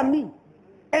will hear me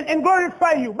and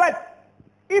glorify you. But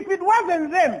if it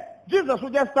wasn't them, Jesus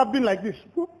would just stop being like this.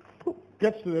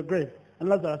 Gets to the grave, and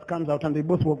Lazarus comes out, and they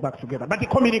both walk back together. But they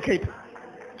communicate.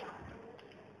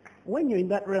 When you're in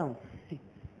that realm,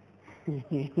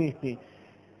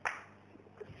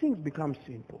 things become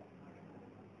simple.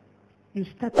 You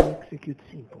start to execute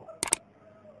simple.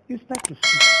 You start to speak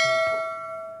simple.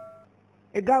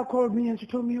 A girl called me and she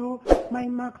told me, oh, my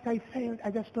marks, I failed.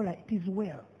 I just told her, it is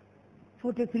well.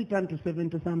 43 turned to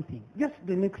 70 something. Just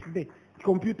the next day,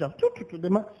 computer, the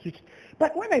marks switched.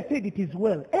 But when I said it is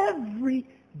well, every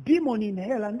demon in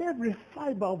hell and every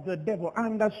fiber of the devil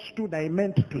understood I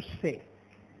meant to say,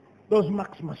 those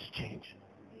marks must change.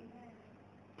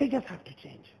 They just have to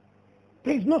change.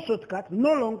 There is no shortcut,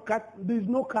 no long cut, there is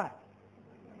no cut.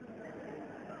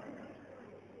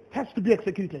 It has to be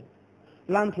executed.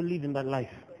 Learn to live in that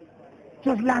life.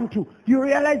 Just learn to. You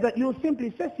realize that you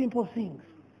simply say simple things.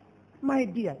 My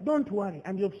dear, don't worry,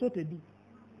 and you've sorted it.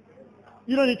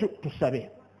 You don't need to survey.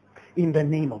 In the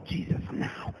name of Jesus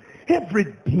now,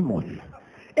 every demon,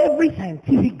 every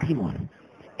scientific demon,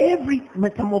 every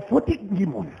metamorphotic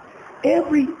demon,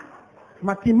 every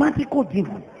mathematical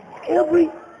demon, every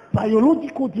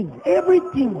biological demon, every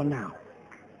demon now.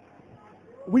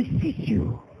 We seize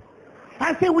you.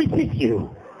 I say we seize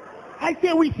you. I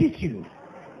say we seize you.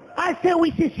 I say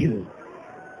we seize you.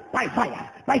 By fire,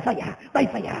 by fire, by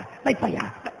fire, by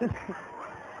fire.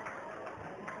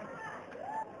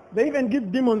 They even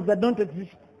give demons that don't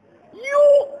exist.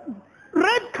 You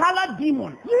red-colored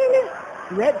demon.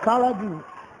 Red-colored demon.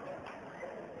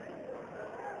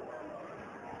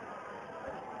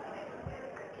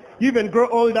 You even grow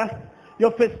older,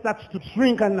 your face starts to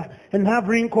shrink and have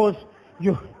wrinkles.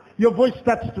 Your voice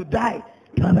starts to die.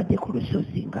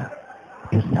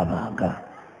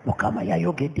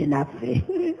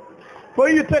 For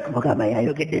you take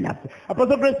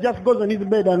Apostle Grace just goes on his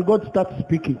bed and God starts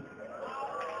speaking.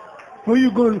 For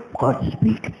you go, God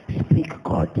speak,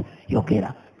 God. You get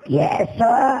up. Yes,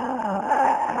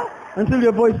 sir. Until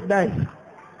your voice dies.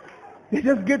 You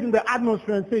just get in the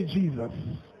atmosphere and say, Jesus.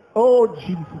 Oh,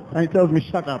 Jesus. And he tells me,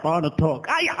 shut up, I want to talk.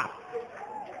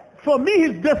 For me,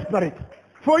 he's desperate.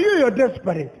 For you, you're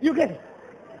desperate. You get it?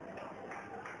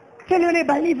 Tell your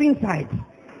neighbor, live inside.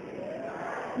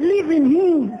 Live in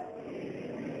him.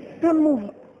 Don't move.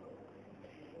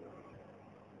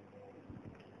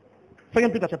 2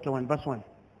 Peter chapter 1, verse 1.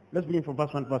 Let's begin from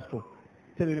verse 1 to verse 4.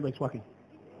 Tell your neighbor it's working.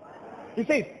 He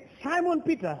says, Simon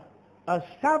Peter, a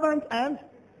servant and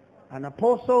an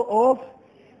apostle of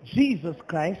Jesus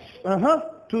Christ,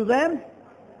 to them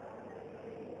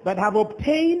that have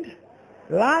obtained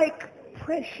like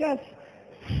precious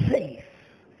faith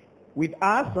with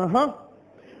us,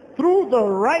 through the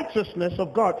righteousness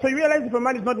of God. So you realize if a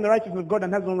man is not in the righteousness of God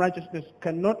and has no righteousness,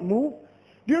 cannot move.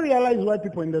 Do you realize why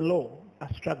people in the law are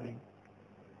struggling?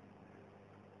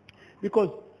 Because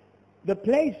the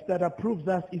place that approves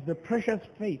us is the precious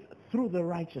faith through the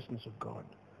righteousness of God.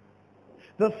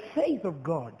 The faith of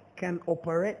God can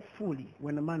operate fully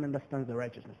when a man understands the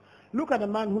righteousness. Look at a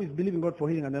man who is believing God for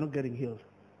healing and they're not getting healed.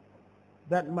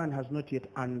 That man has not yet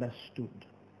understood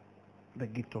the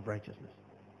gift of righteousness.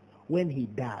 When he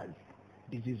does,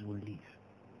 disease will leave.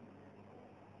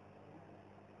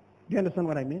 Do you understand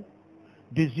what I mean?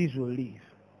 Disease will leave.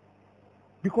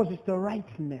 Because it's the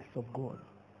rightness of God,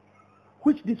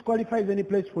 which disqualifies any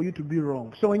place for you to be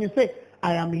wrong. So when you say,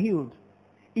 I am healed,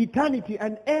 eternity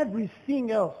and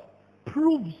everything else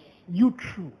proves you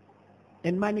true,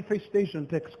 and manifestation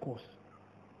takes course.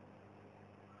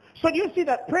 So do you see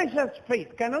that precious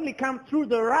faith can only come through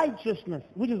the righteousness,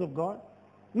 which is of God,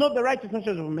 not the righteousness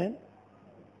of men?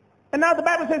 And now the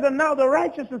Bible says that now the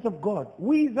righteousness of God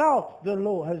without the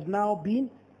law has now been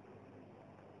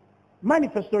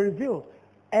manifest or revealed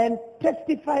and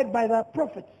testified by the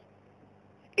prophets.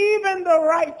 Even the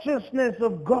righteousness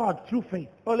of God through faith.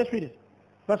 Oh, let's read it.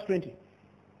 Verse 20.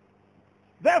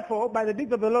 Therefore, by the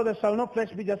deeds of the law there shall no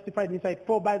flesh be justified in sight.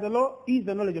 For by the law is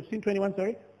the knowledge of sin. 21,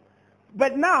 sorry.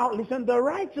 But now, listen, the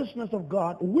righteousness of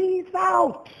God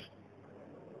without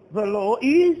the law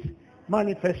is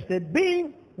manifested,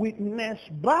 being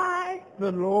witnessed by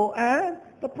the law and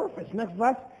the prophets. Next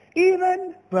verse.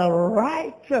 Even the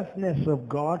righteousness of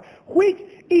God, which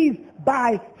is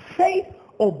by faith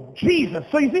of Jesus.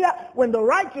 So you see that when the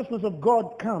righteousness of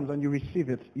God comes and you receive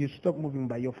it, you stop moving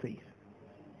by your faith.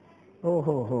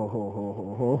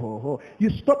 You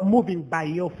stop moving by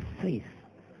your faith.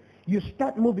 You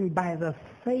start moving by the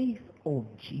faith of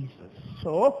Jesus.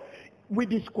 So we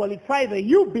disqualify the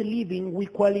you believing, we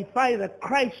qualify the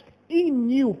Christ in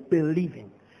you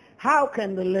believing. How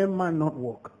can the lame man not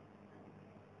walk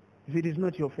if it is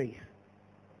not your faith?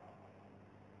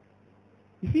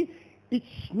 You see, it's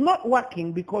not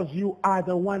working because you are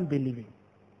the one believing.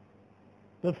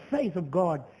 The faith of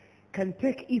God can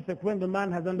take effect when the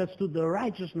man has understood the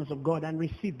righteousness of God and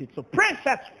received it. So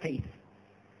precious faith,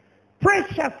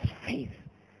 precious faith,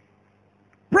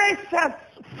 precious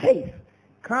faith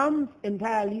comes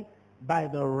entirely by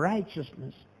the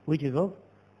righteousness which is of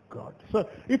God. So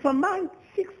if a man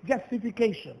seeks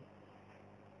justification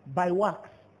by works,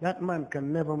 that man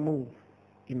can never move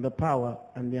in the power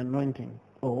and the anointing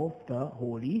of the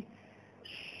Holy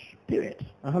Spirit.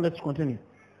 Let's continue.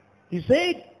 He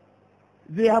said,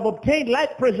 they have obtained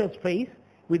like precious faith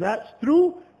with us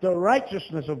through the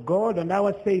righteousness of God and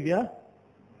our Savior,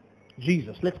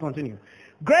 Jesus. Let's continue.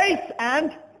 Grace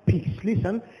and peace,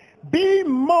 listen, be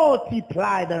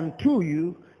multiplied unto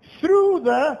you through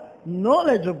the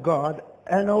knowledge of God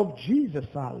and of Jesus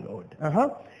our Lord.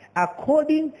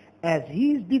 According as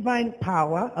his divine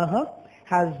power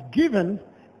has given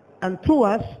unto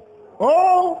us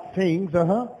all things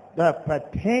that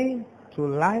pertain to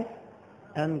life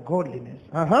and godliness.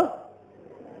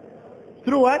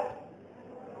 Through what?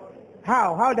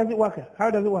 How? How does it work?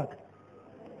 How does it work?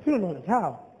 Through knowledge.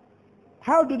 How?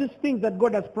 How do these things that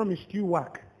God has promised you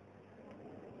work?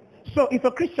 So if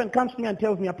a Christian comes to me and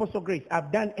tells me, Apostle Grace,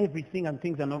 I've done everything and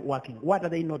things are not working, what are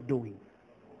they not doing?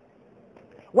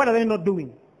 What are they not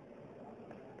doing?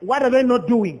 What are they not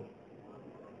doing?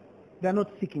 They're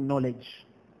not seeking knowledge.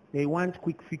 They want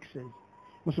quick fixes.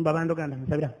 My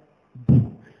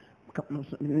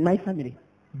family,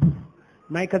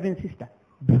 my cousin sister,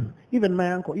 even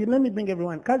my uncle. Let me bring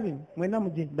everyone. Cousin, you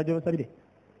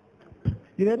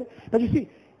know? But you see,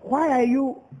 why are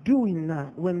you doing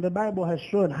that when the Bible has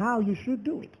shown how you should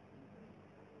do it?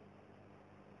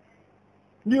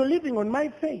 You're living on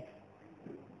my faith.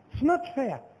 It's not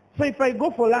fair. So if I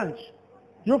go for lunch,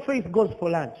 your faith goes for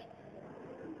lunch.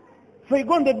 If I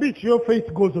go on the beach, your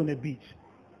faith goes on the beach.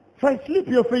 If I sleep,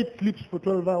 your faith sleeps for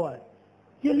 12 hours.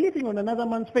 You're living on another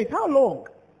man's faith. How long?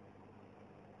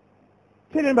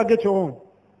 Tell him about get your own.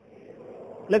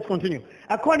 Let's continue.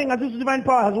 According as his divine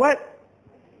power has what?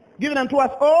 Given unto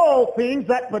us all things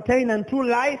that pertain unto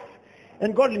life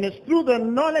and godliness through the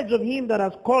knowledge of him that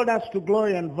has called us to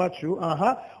glory and virtue,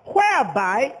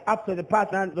 whereby, after the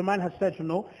part that the man has said to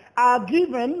know, are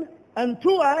given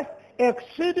unto us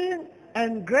exceeding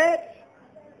and great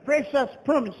precious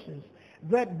promises,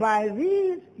 that by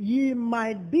these ye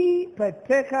might be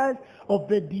partakers of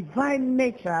the divine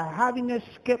nature, having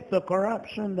escaped the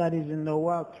corruption that is in the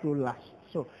world through lust.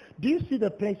 So, do you see the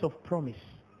place of promise?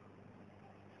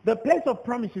 The place of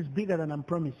promise is bigger than I'm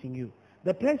promising you.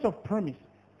 The place of promise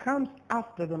comes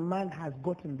after the man has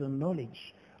gotten the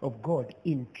knowledge of God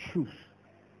in truth.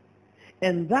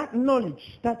 And that knowledge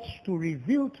starts to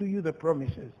reveal to you the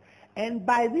promises. And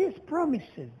by these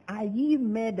promises are ye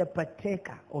made a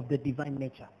partaker of the divine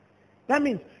nature. That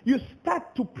means you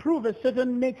start to prove a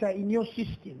certain nature in your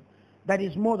system that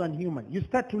is more than human. You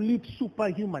start to live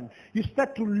superhuman. You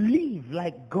start to live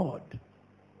like God.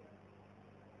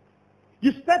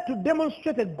 You start to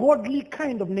demonstrate a godly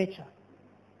kind of nature,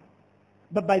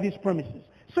 but by these promises.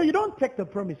 So you don't take the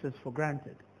promises for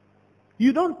granted.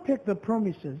 You don't take the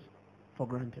promises for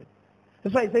granted.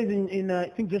 That's why it says in I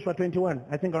think Joshua 21,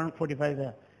 I think around 45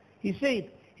 there. He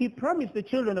said, he promised the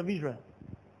children of Israel.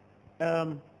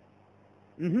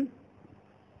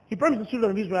 He promised the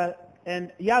children of Israel,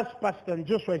 and Yah's pastor, and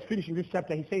Joshua is finishing this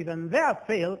chapter, he says, and there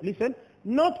failed, listen,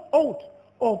 not aught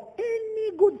of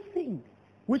any good thing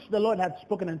which the Lord had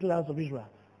spoken unto the house of Israel.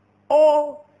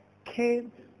 All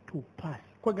came to pass.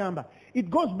 It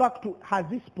goes back to, has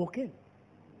he spoken?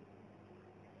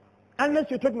 Unless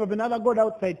you're talking of another God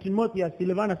outside, Timotheus,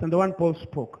 Silvanus, and the one Paul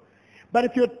spoke. But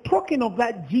if you're talking of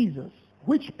that Jesus,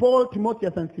 which Paul,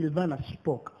 Timotheus, and Silvanus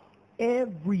spoke,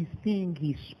 everything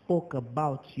he spoke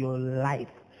about your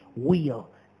life will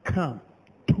come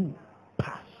to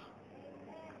pass.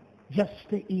 Just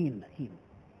stay in him.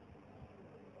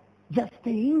 Just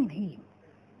stay in him.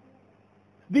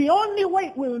 The only way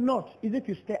it will not is if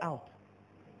you stay out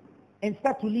and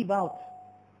start to live out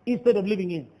instead of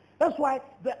living in. That's why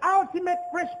the ultimate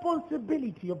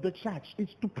responsibility of the church is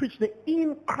to preach the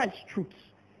in Christ truths,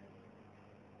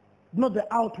 not the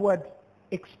outward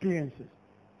experiences.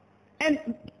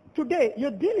 And today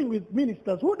you're dealing with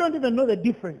ministers who don't even know the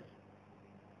difference.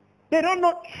 They don't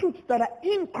know truths that are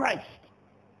in Christ.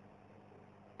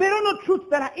 They don't know truths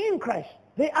that are in Christ.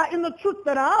 They are in the truths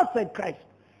that are outside Christ.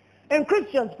 And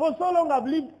Christians for so long have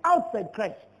lived outside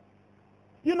Christ.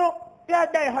 You know, the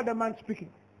other day I heard a man speaking.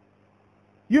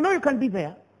 You know you can be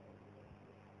there,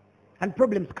 and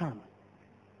problems come.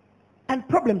 And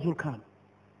problems will come.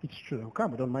 It's true, they'll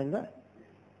come, I don't mind that.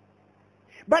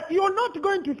 But you're not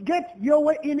going to get your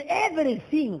way in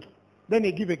everything. Then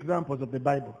they give examples of the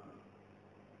Bible.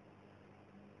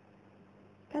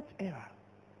 That's error.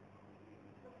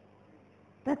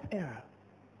 That's error.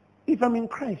 If I'm in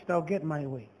Christ, I'll get my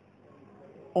way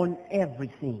on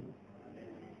everything.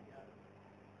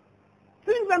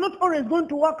 Things are not always going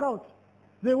to work out.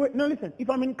 No, listen, if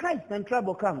I'm in Christ and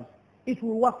trouble comes, it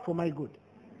will work for my good.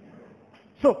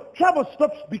 So trouble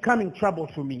stops becoming trouble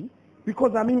for me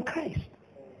because I'm in Christ.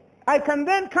 I can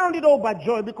then count it all but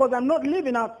joy because I'm not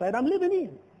living outside, I'm living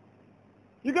in.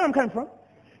 You get where I'm coming from?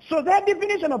 So their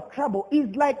definition of trouble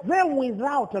is like them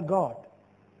without a God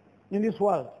in this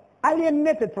world.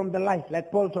 Alienated from the life,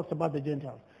 like Paul talks about the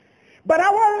Gentiles. But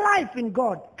our life in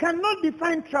God cannot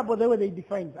define trouble the way they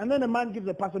define it. And then a man gives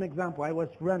a personal example. I was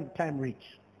one time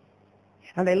rich.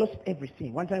 And I lost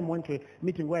everything. One time I went to a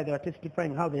meeting where they were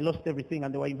testifying how they lost everything.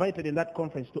 And they were invited in that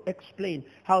conference to explain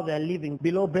how they're living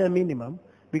below bare minimum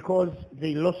because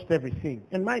they lost everything.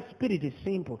 And my spirit is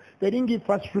simple. They didn't give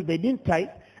first fruit. They didn't tithe.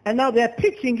 And now they're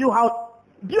teaching you how.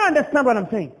 Do you understand what I'm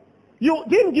saying? You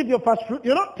didn't give your first fruit.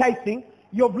 You're not tithing.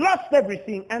 You've lost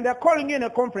everything, and they're calling you in a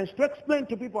conference to explain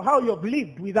to people how you've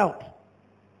lived without.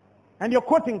 And you're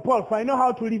quoting Paul, for I know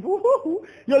how to live.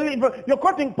 You're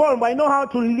quoting Paul, for I know how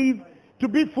to live, to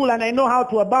be full, and I know how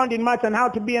to abound in much, and how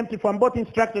to be empty, for I'm both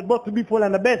instructed, both to be full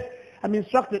and the best. I'm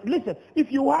instructed. Listen,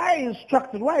 if you are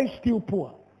instructed, why are you still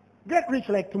poor? Get rich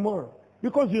like tomorrow.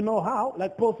 Because you know how.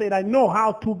 Like Paul said, I know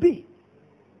how to be.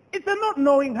 It's a not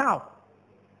knowing how.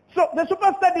 So the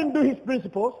superstar didn't do his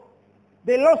principles.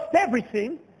 They lost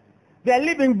everything. They're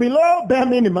living below bare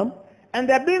minimum. And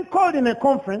they're being called in a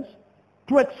conference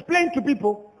to explain to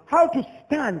people how to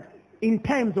stand in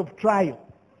times of trial.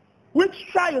 Which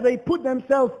trial they put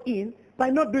themselves in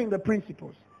by not doing the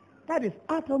principles. That is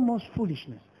uttermost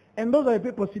foolishness. And those are the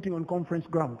people sitting on conference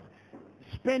grounds,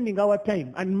 spending our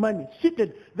time and money,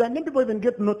 seated. Then people even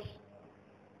get notes.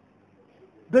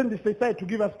 Then they decide to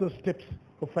give us those steps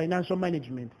of financial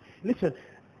management. Listen,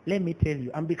 let me tell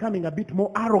you, I'm becoming a bit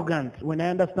more arrogant when I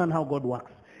understand how God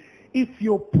works. If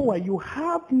you're poor, you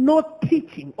have no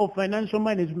teaching of financial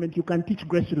management, you can teach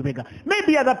Grace Lubega.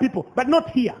 Maybe other people, but not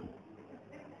here.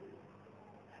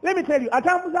 Let me tell you,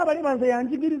 atambuza abalimanze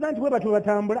yanjigiriza nti webatu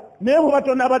batambula naye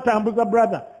hubatona batambuza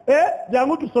brother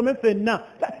jangu tusome fenna.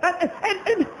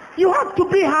 And you have to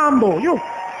be humble. You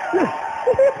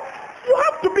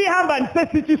have to be humble and say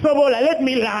sichisobola, let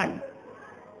me learn.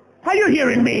 Are you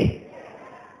hearing me?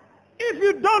 If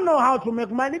you don't know how to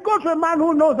make money, go to a man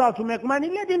who knows how to make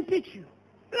money, let him teach you.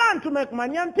 Learn to make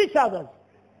money and teach others.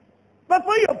 But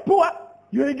when you're poor,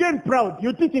 you're again proud.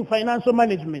 You're teaching financial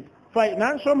management.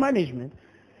 Financial management.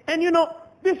 And you know,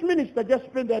 this minister just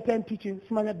spent their time teaching,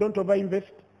 Smanya, don't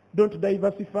overinvest, don't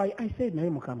diversify. I said, no,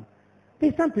 Mukama,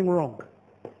 there's something wrong.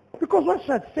 Because what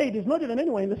Shad said is not even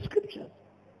anywhere in the scriptures.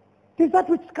 It is that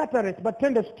which scattereth, but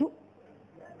tendeth to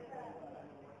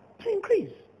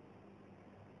increase.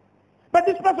 But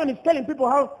this person is telling people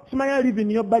how Smanya live in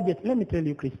your budget. Let me tell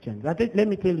you, Christians, let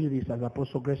me tell you this as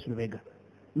Apostle Grace Lubega.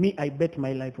 Me, I bet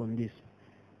my life on this.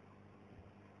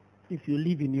 If you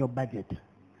live in your budget,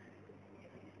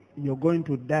 you're going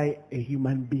to die a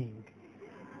human being.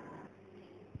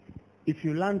 If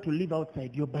you learn to live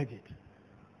outside your budget,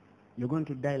 you're going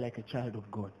to die like a child of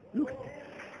God. Look.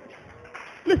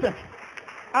 Listen,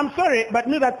 I'm sorry, but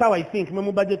me, that's how I think.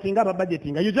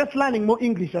 You're just learning more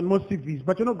English and more CVs,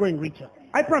 but you're not growing richer.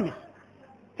 I promise.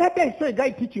 That day I saw a guy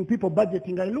teaching people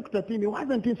budgeting. I looked at him, he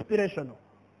wasn't inspirational.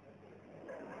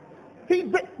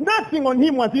 Nothing on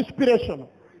him was inspirational.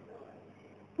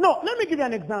 No, let me give you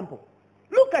an example.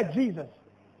 Look at Jesus.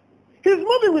 He's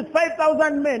moving with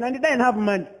 5,000 men and he doesn't have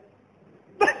money.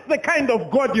 That's the kind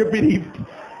of God you believed.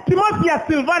 Timotheus,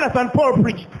 Silvanus, and Paul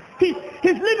preached. He's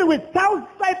living with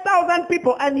 5,000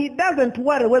 people and he doesn't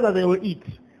worry whether they will eat.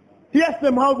 He asks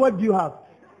them, what do you have?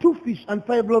 2 fish and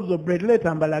 5 loaves of bread. Later,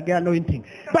 Ambalage anointing.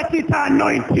 But it's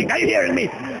anointing. Are you hearing me?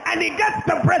 And he gets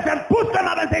the bread and puts them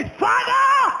up and says,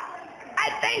 Father, I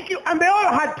thank you. And they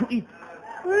all had to eat.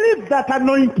 Live that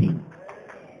anointing.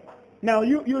 Now,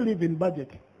 you live in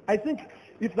budget. I think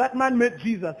if that man met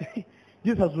Jesus,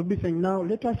 Jesus would be saying, now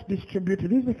let us distribute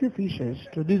these a few fishes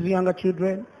to these younger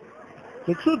children.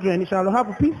 The children shall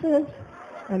have pieces,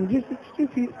 and these 2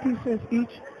 pieces each.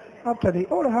 After they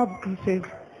all have pieces,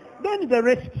 then the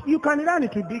rest, you can learn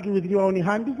to dig with your own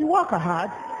hand if you work hard.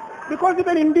 Because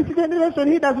even in this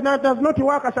generation, he does not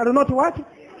work, shall not what?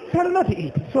 Shall not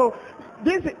eat. So,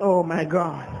 this, oh my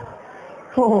God.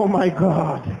 Oh my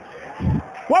God.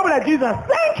 What would Jesus?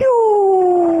 Thank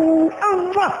you.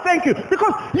 Thank you.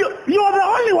 Because you are the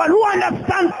only one who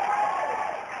understands.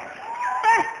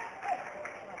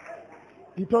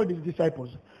 He told his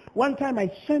disciples, one time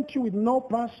I sent you with no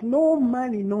purse, no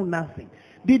money, no nothing.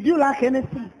 Did you lack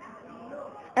anything?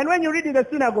 And when you read in the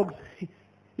synagogues,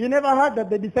 you never heard that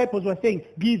the disciples were saying,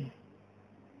 give.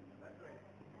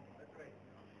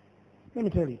 Let me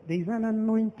tell you, there is an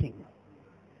anointing.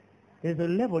 There's a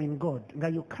level in God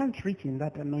that you can't reach in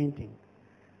that anointing.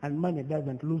 And money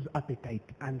doesn't lose appetite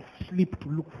and sleep to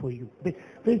look for you.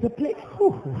 There's a place.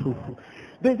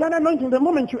 There's an anointing. The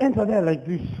moment you enter there like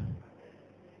this,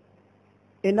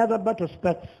 another battle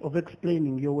starts of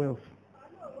explaining your wealth.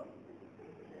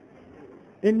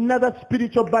 Another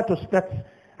spiritual battle starts.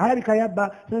 They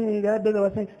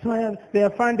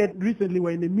have found that recently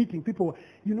we're in a meeting. People were,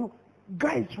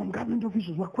 guys from government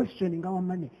officials were questioning our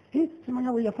money. Hey,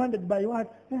 we are funded by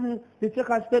what? They check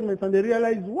our statements and they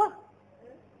realize what?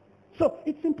 So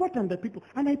it's important that people,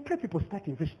 and I pray people start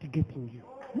investigating you.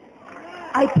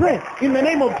 I pray in the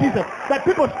name of Jesus that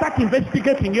people start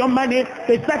investigating your money,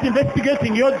 they start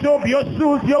investigating your job, your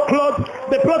shoes, your clothes,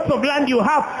 the plots of land you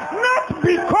have. Not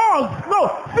because,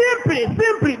 no, simply,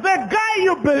 the guy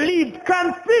you believed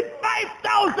can feed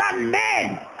 5,000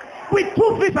 men with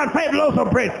 2 fish and 5 loaves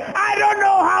of bread. I don't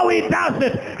know how he does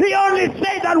it. He only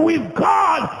said that with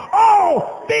God,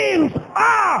 all things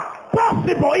are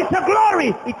possible. It's a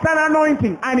glory. It's an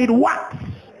anointing. And it works.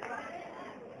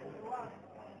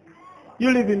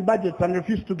 You live in budgets and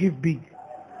refuse to give big.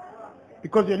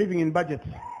 Because you're living in budgets.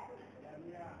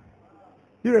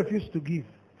 You refuse to give.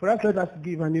 For us, let us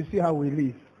give and you see how we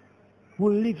live.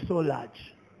 We'll live so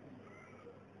large.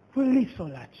 We'll live so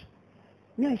large.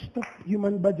 May I stop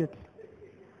human budget?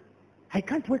 I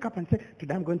can't wake up and say,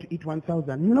 today I'm going to eat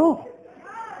 1,000. No.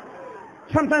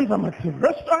 Sometimes I'm at a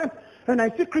restaurant and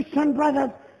I see Christian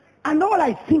brothers and all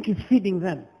I think is feeding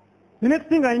them. The next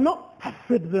thing I know, I've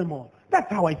fed them all.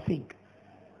 That's how I think.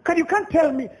 Because you can't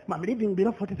tell me, I'm living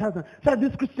below 40,000, so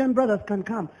these Christian brothers can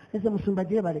come and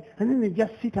then they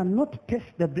just sit and not taste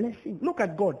the blessing. Look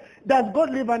at God. Does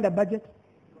God live under budget?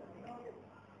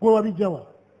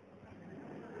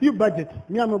 You budget.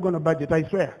 Me, I'm not going to budget, I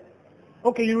swear.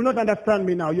 Okay, you will not understand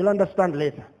me now. You'll understand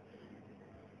later.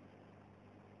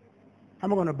 I'm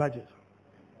not going to budget.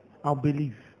 I'll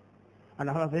believe. And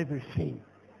I'll have everything.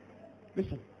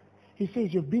 Listen. He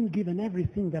says you've been given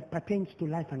everything that pertains to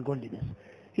life and godliness.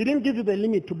 He didn't give you the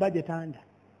limit to budget under.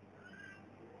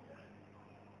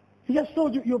 He just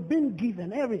told you you've been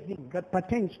given everything that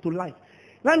pertains to life.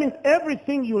 That means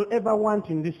everything you'll ever want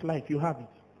in this life, you have it.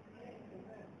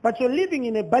 But you're living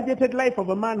in a budgeted life of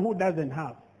a man who doesn't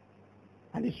have.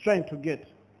 And is trying to get.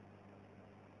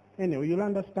 Anyway, you'll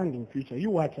understand in future.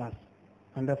 You watch us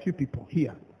and a few people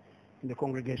here in the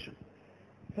congregation.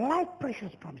 Like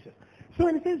precious promises. So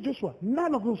when he says Joshua,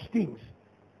 none of those things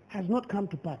has not come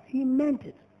to pass. He meant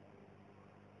it.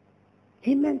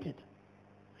 He meant it.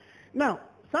 Now,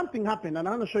 something happened, and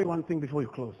I want to show you one thing before you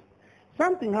close.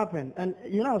 Something happened, and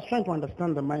I was trying to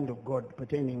understand the mind of God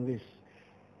pertaining this.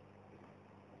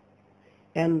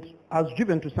 And I was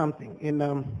driven to something in,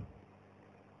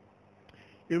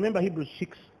 you remember Hebrews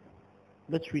 6?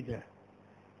 Let's read there.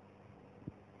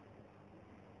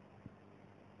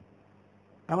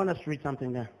 I want us to read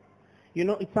something there.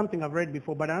 It's something I've read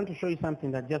before, but I want to show you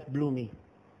something that just blew me.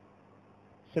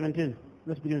 17.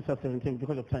 Let's begin with 17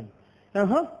 because of time.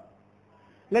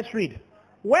 Let's read.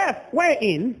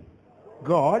 Wherein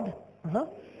God,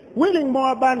 willing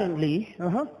more abundantly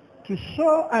to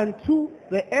show unto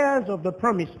the heirs of the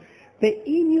promise the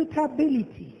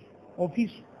immutability of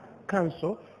his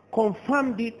counsel,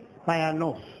 confirmed it by an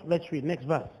oath. Let's read next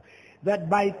verse. That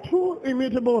by 2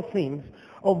 immutable things,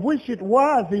 of which it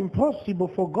was impossible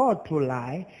for God to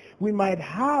lie, we might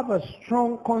have a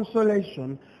strong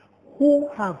consolation, who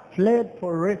have fled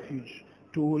for refuge,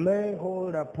 to lay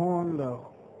hold upon the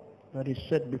that is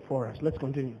set before us. Let's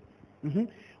continue.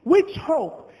 Which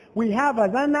hope we have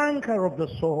as an anchor of the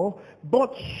soul,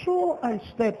 both sure and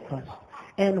steadfast,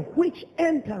 and which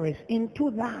entereth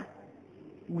into that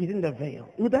within the veil.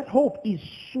 That hope is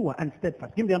sure and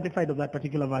steadfast. Give me the amplified of that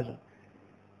particular version.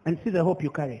 And see the hope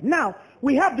you carry. Now,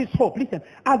 we have this hope, listen,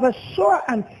 as a sure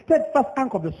and steadfast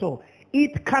anchor of the soul.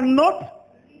 It cannot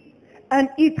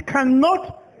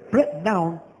break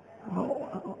down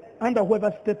under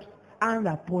whoever steps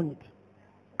under upon it.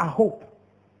 A hope.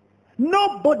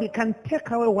 Nobody can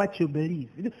take away what you believe.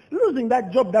 Losing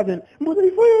that job doesn't.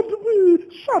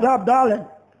 Shut up, darling.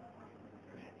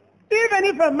 Even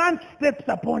if a man steps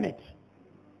upon it,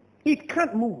 it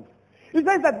can't move. It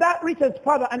says that reaches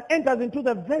further and enters into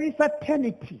the very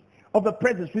certainty of the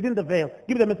presence within the veil.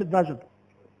 Give the Message version.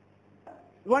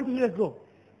 1, 2, 3, let's go.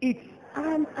 It's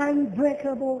an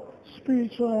unbreakable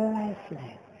spiritual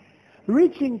lifeline,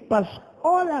 reaching past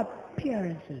all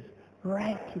appearances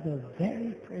right to the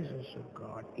very presence of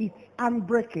God. It's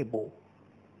unbreakable.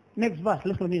 Next verse.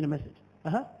 Let's continue the message.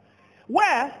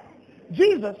 Where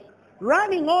Jesus,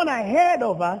 running on ahead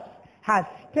of us, has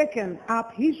taken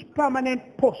up his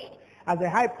permanent post as a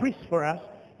high priest for us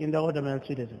in the order of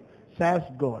Melchizedek. Says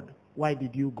God, why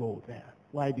did you go there?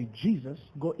 Why did Jesus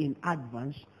go in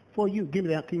advance for you? Give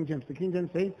me the King James. The King James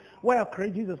says, well,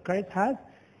 Jesus Christ has,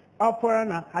 our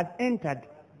forerunner has entered,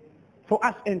 for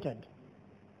us entered.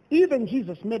 Even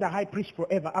Jesus made a high priest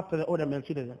forever after the order of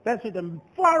Melchizedek. That's it. The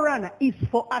forerunner is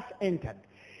for us entered.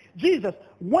 Jesus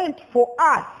went for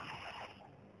us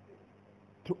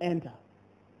to enter.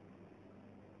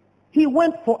 He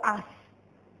went for us.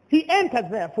 He entered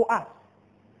there for us.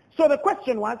 So the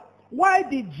question was, why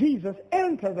did Jesus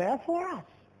enter there for us?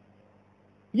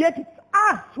 Yet it's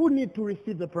us who need to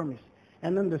receive the promise.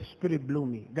 And then the Spirit blew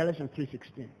me. Galatians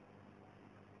 3:16.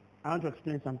 I want to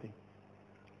explain something.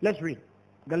 Let's read.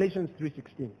 Galatians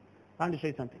 3:16. I want to show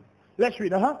you something. Let's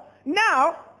read.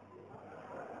 Now,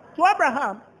 to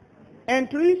Abraham and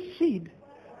to his seed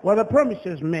were the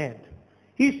promises made.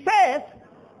 He says,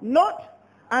 not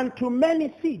unto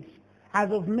many seeds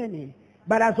as of many,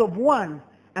 but as of one,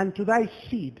 and to thy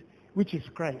seed, which is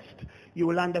Christ. You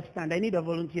will understand. I need a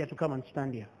volunteer to come and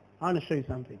stand here. I want to show you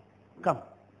something. Come.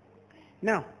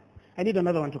 Now, I need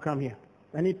another one to come here.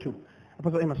 I need two.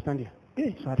 Apostle Emma, stand here.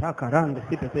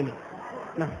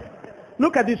 Now,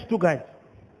 look at these two guys.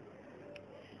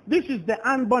 This is the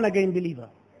unborn again believer.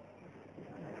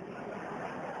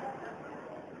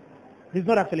 He's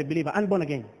not actually a believer, unborn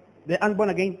again. The unborn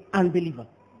again unbeliever.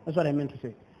 That's what I meant to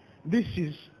say. This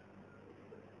is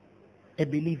a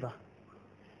believer.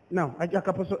 Now,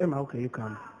 Apostle Emma, okay, you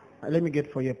come. Let me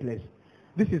get for you a place.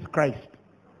 This is Christ.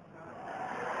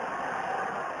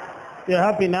 You're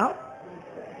happy now?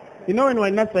 You know when we're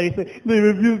in nursery, you say, they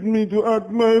refused me to act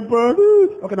my part.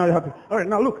 Okay, now you're happy. All right,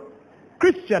 now look.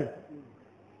 Christian.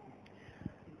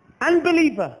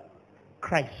 Unbeliever.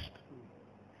 Christ.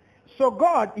 So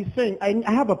God is saying,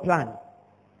 I have a plan.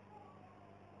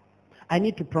 I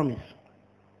need to promise.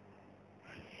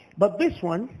 But this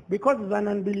one, because he's an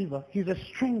unbeliever, he's a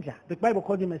stranger. The Bible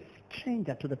calls him a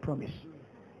stranger to the promise.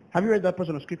 Have you read that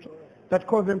portion of scripture? That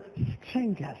calls them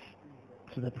strangers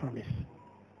to the promise.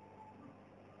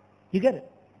 You get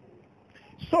it?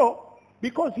 So,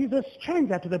 because he's a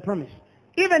stranger to the promise,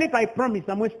 even if I promise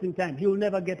I'm wasting time, he will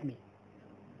never get me.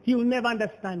 He will never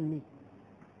understand me.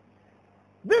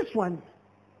 This one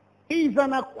is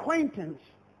an acquaintance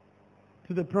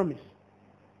to the promise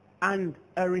and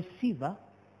a receiver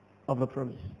of a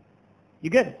promise. You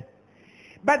get it?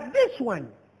 But this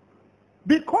one,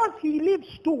 because he lives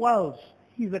two worlds,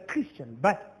 he's a Christian,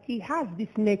 but he has this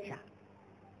nature.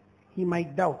 He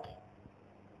might doubt.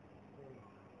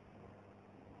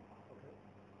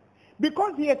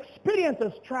 Because he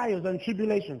experiences trials and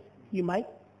tribulations, he might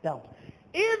doubt.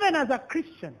 Even as a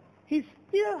Christian, he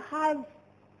still has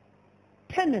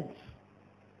tenets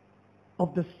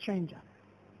of the stranger.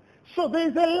 So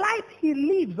there's a life he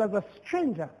lives as a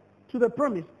stranger to the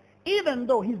promise, even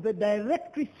though he's the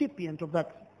direct recipient of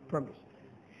that promise.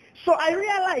 So I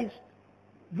realized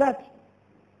that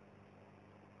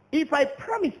if I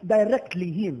promise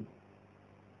directly him,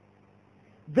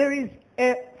 there is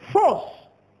a force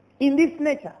in this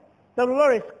nature that will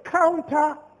always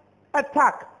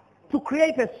counter-attack to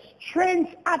create a strange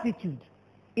attitude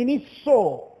in his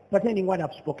soul pertaining what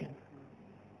I've spoken.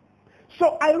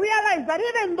 So I realized that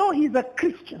even though he's a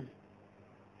Christian,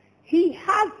 he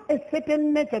has a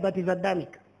certain nature that is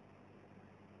Adamic.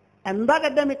 And that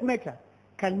Adamic nature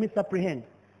can misapprehend.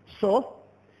 So,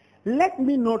 let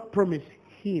me not promise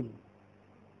him.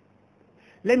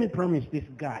 Let me promise this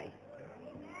guy.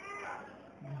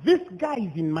 This guy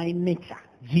is in my nature,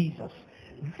 Jesus.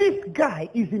 This guy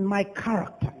is in my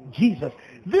character, Jesus.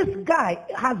 This guy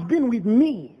has been with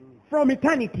me from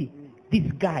eternity.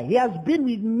 This guy, he has been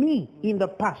with me in the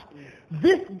past.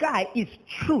 This guy is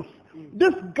truth.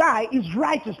 This guy is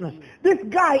righteousness. This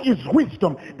guy is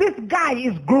wisdom. This guy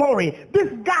is glory. This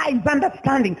guy is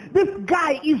understanding. This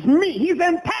guy is me. He's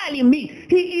entirely me.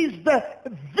 He is the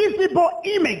visible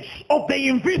image of the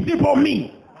invisible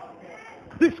me.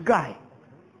 This guy.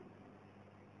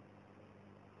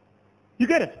 You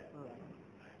get it?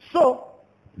 So,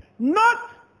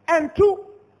 not unto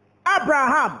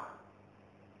Abraham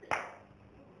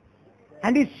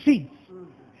and his seeds.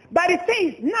 But it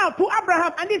says, now to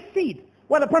Abraham and his seed,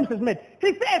 what the promise is made.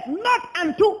 He says, not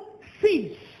unto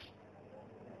seeds,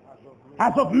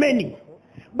 as of many,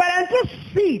 but unto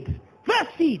seed, the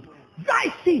seed,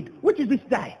 thy seed, which is this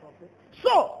guy.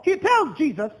 So, he tells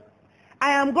Jesus,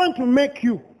 I am going to make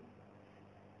you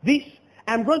this,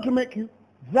 I am going to make you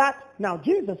that. Now,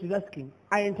 Jesus is asking,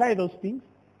 I entire those things?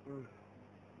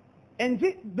 And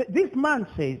this man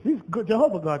says, this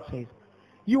Jehovah God says,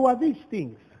 you are these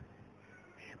things.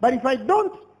 But if I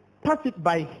don't pass it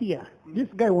by here, this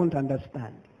guy won't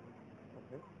understand.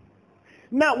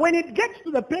 Now, when it gets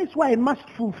to the place where I must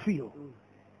fulfill,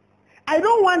 I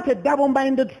don't want a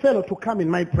double-minded fellow to come in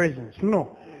my presence.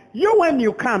 No. You, when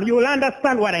you come, you will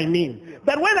understand what I mean.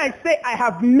 That when I say I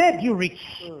have made you rich,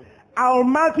 I'll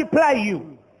multiply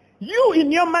you. You,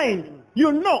 in your mind,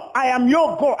 you know I am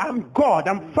your God. I'm God.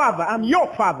 I'm Father. I'm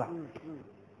your Father.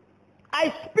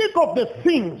 I speak of the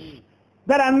things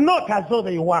that are not as though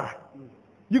they were.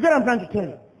 You get what I'm trying to tell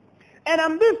you? And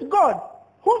I'm this God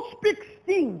who speaks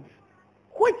things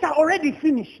which are already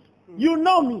finished. You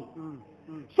know me.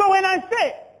 So when I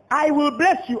say, I will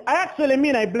bless you, I actually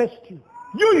mean I blessed you.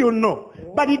 You know.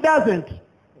 But he doesn't.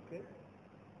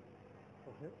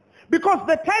 Because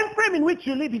the time frame in which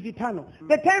you live is eternal.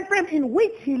 The time frame in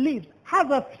which he lives has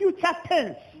a future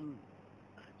tense.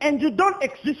 And you don't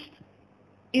exist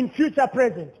in future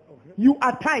present. You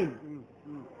are time.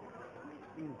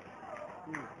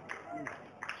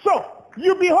 So,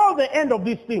 you behold the end of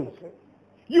these things.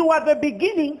 You are the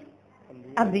beginning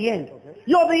and the end.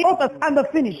 You're the author and the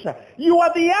finisher. You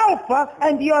are the Alpha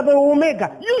and you are the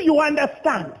Omega. You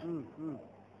understand.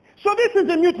 So this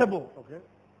is immutable.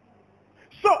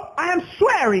 So I am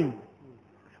swearing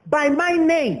by my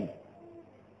name.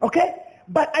 Okay?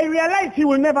 But I realize he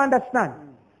will never understand.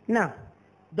 Now,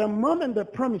 the moment the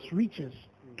promise reaches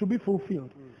to be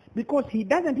fulfilled, because he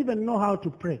doesn't even know how to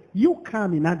pray, you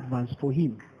come in advance for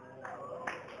him.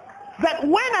 That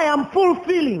when I am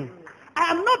fulfilling,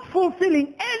 I am not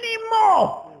fulfilling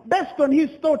anymore based on his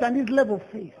thought and his level of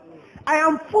faith. I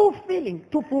am fulfilling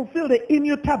to fulfill the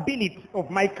immutability of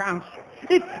my counsel.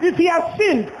 If he has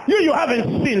sinned, you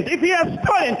haven't sinned. If he has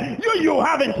stolen, you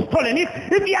haven't stolen.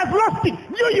 If he has lost it,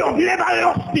 you have never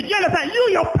lost it. You understand?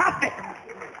 You're perfect.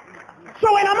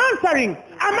 So when I'm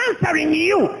answering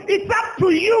you. It's up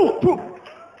to you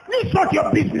to sort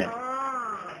your business.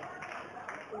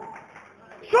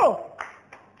 So,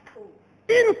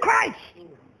 in Christ,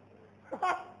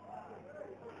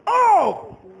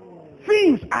 all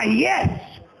things are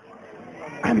yes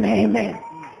and amen.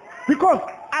 Because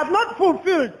I've not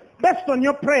fulfilled based on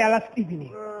your prayer last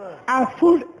evening. I've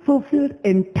fulfilled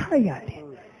entirely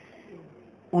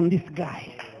on this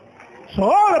guy. So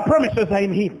all the promises are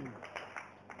in him.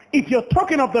 If you're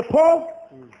talking of the Paul,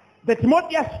 the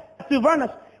Timotheus,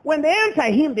 Silvanus, when they enter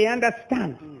him, they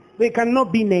understand. They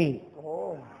cannot be named.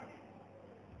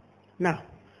 Now,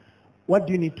 what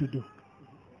do you need to do?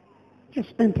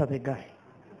 Just enter the guy.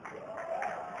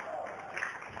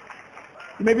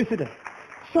 You may be seated.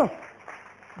 So,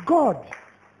 God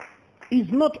is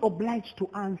not obliged to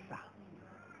answer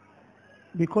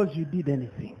because you did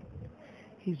anything.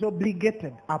 He's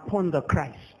obligated upon the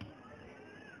Christ.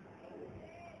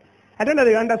 I don't know if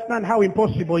you understand how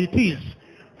impossible it is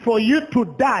for you to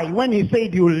die when he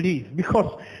said you'll live,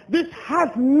 because this has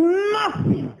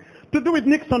nothing to do with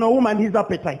Nixon or woman, his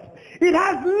appetite. It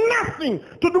has nothing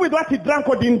to do with what he drank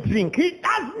or didn't drink. It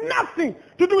has nothing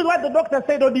to do with what the doctor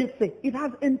said or didn't say. It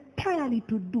has entirely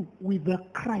to do with the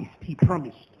Christ he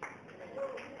promised.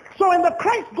 So when the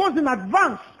Christ goes in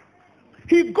advance,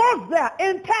 he goes there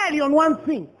entirely on one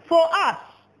thing, for us.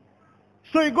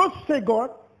 So he goes to say,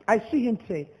 God, I see him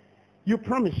say, you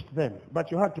promised them, but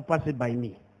you had to pass it by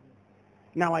me.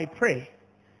 Now I pray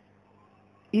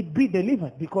it be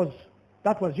delivered, because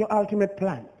that was your ultimate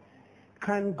plan.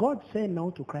 Can God say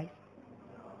no to Christ?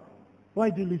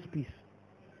 Why do you lose peace?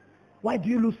 Why do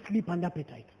you lose sleep and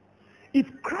appetite? If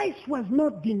Christ was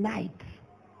not denied,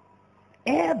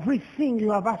 everything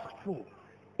you have asked for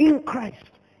in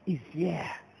Christ is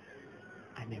yeah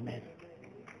and amen.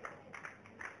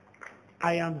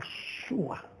 I am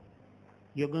sure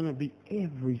you're going to be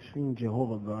everything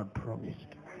Jehovah God promised.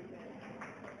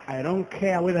 I don't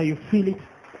care whether you feel it.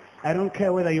 I don't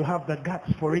care whether you have the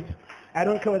guts for it. I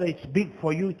don't care whether it's big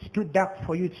for you, it's too dark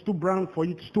for you, it's too brown for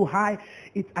you, it's too high.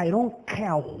 I don't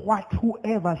care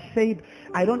whoever said.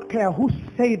 I don't care who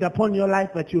said upon your life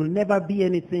that you'll never be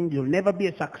anything, you'll never be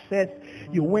a success,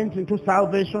 you went into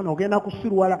salvation.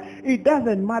 It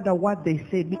doesn't matter what they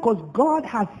said, because God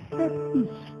has set his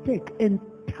stake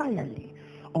entirely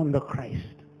on the Christ.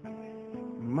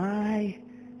 My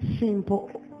simple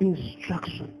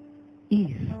instruction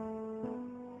is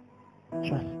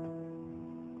just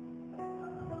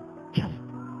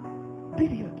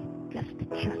period. Just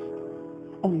trust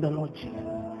on the Lord Jesus,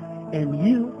 and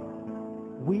you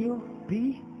will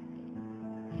be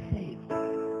saved.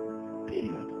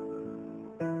 Period.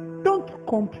 Don't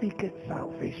complicate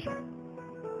salvation.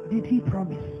 Did he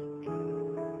promise?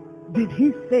 Did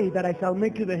he say that I shall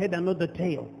make you the head and not the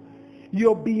tail?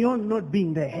 You're beyond not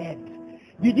being the head.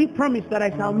 Did he promise that I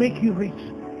shall make you rich?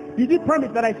 Did he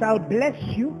promise that I shall bless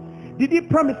you? Did he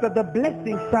promise that the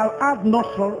blessing shall add no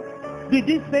sorrow? Did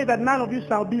he say that none of you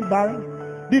shall be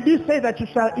barren? Did he say that you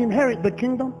shall inherit the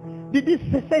kingdom? Did he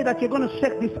say that you're going to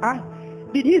shake this earth?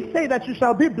 Did he say that you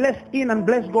shall be blessed in and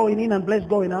blessed going in and blessed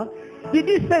going out? Did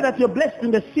he say that you're blessed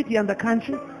in the city and the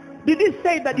country? Did he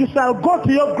say that you shall go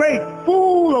to your grave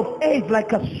full of age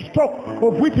like a stalk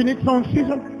of wheat in its own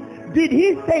season? Did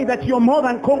he say that you're more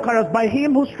than conquerors by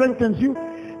him who strengthens you?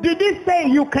 Did he say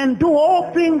you can do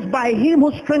all things by him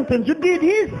who strengthens you? Did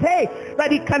he say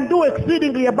that he can do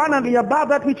exceedingly abundantly above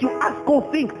that which you ask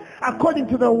or think, according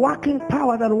to the working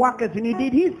power that worketh in you?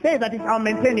 Did he say that he shall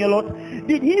maintain your lot?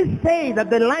 Did he say that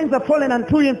the lines are fallen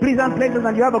unto you in pleasant places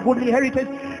and you have a goodly heritage?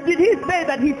 Did he say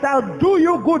that he shall do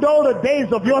you good all the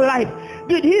days of your life?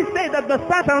 Did he say that the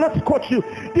sun shall not scorch you?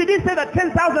 Did he say that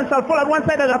 10,000 shall fall at one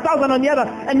side and 1,000 on the other,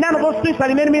 and none of those things shall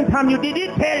in any means harm you? Did he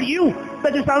tell you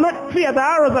that you shall not fear the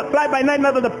arrows that fly by night,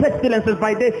 neither the pestilences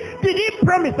by day? Did he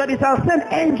promise that he shall send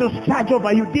angels charge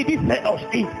over you? Did he say those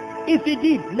things? If he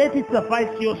did, let it suffice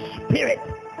your spirit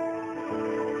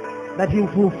that he will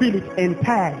fulfill it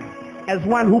entirely as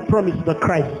one who promised the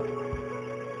Christ.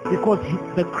 Because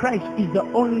the Christ is the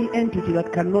only entity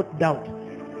that cannot doubt.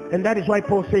 And that is why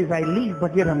Paul says, I live,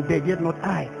 but yet I'm dead, yet not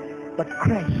I, but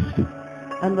Christ.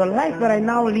 And the life that I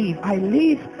now live, I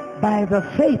live by the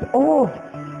faith of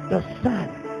the Son.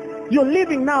 You're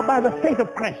living now by the faith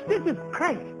of Christ. This is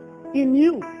Christ in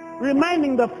you,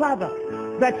 reminding the Father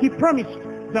that he promised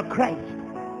the Christ.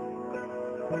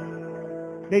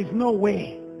 There is no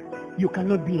way you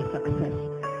cannot be a success.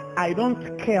 I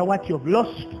don't care what you've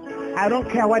lost. I don't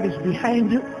care what is behind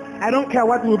you. I don't care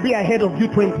what will be ahead of you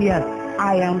 20 years.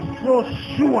 I am so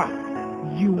sure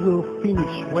you will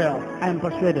finish well. I am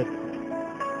persuaded.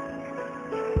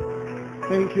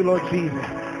 Thank you, Lord Jesus.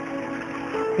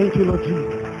 Thank you, Lord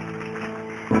Jesus.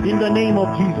 In the name of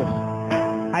Jesus,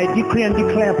 I decree and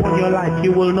declare upon your life,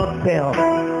 you will not fail.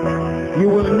 You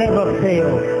will never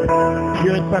fail.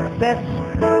 You're a success.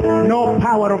 No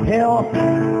power of hell,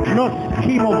 no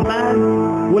scheme of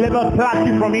man will ever pluck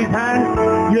you from his hand.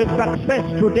 You're a success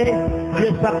today.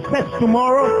 You're a success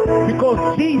tomorrow, because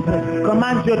Jesus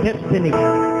commands your destiny.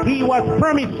 He was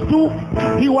promised to,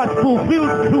 he was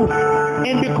fulfilled to.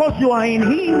 And because you are in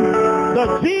him,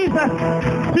 the Jesus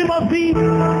Timothy,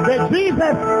 the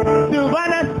Jesus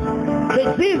Silvanus, the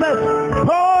Jesus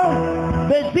Paul,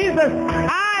 the Jesus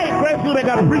I, Grace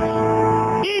Lubega, preach.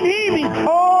 In him is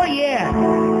oh yeah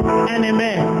and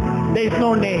amen. There is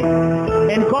no name.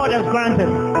 And God has granted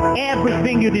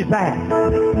everything you desire.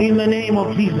 In the name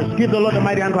of Jesus. Give the Lord a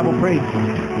mighty hand clap of praise.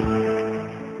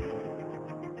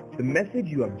 The message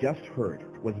you have just heard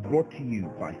was brought to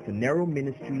you by Phaneroo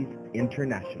Ministries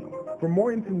International. For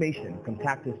more information,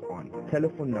 contact us on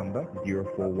telephone number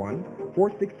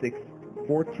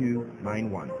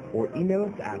 041-466-4291 or email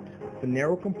us at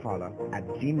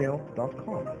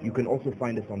phanerookampala@gmail.com. You can also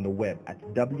find us on the web at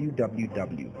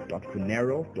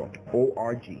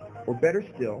www.phaneroo.org. Or better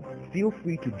still, feel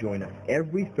free to join us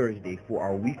every Thursday for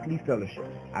our weekly fellowship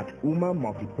at UMA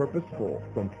Multipurpose Hall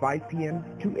from 5 p.m.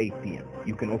 to 8 p.m.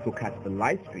 You can also catch the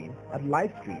live stream at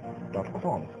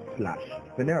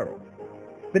livestream.com/Phaneroo.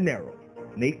 Phaneroo,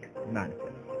 make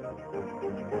manifest.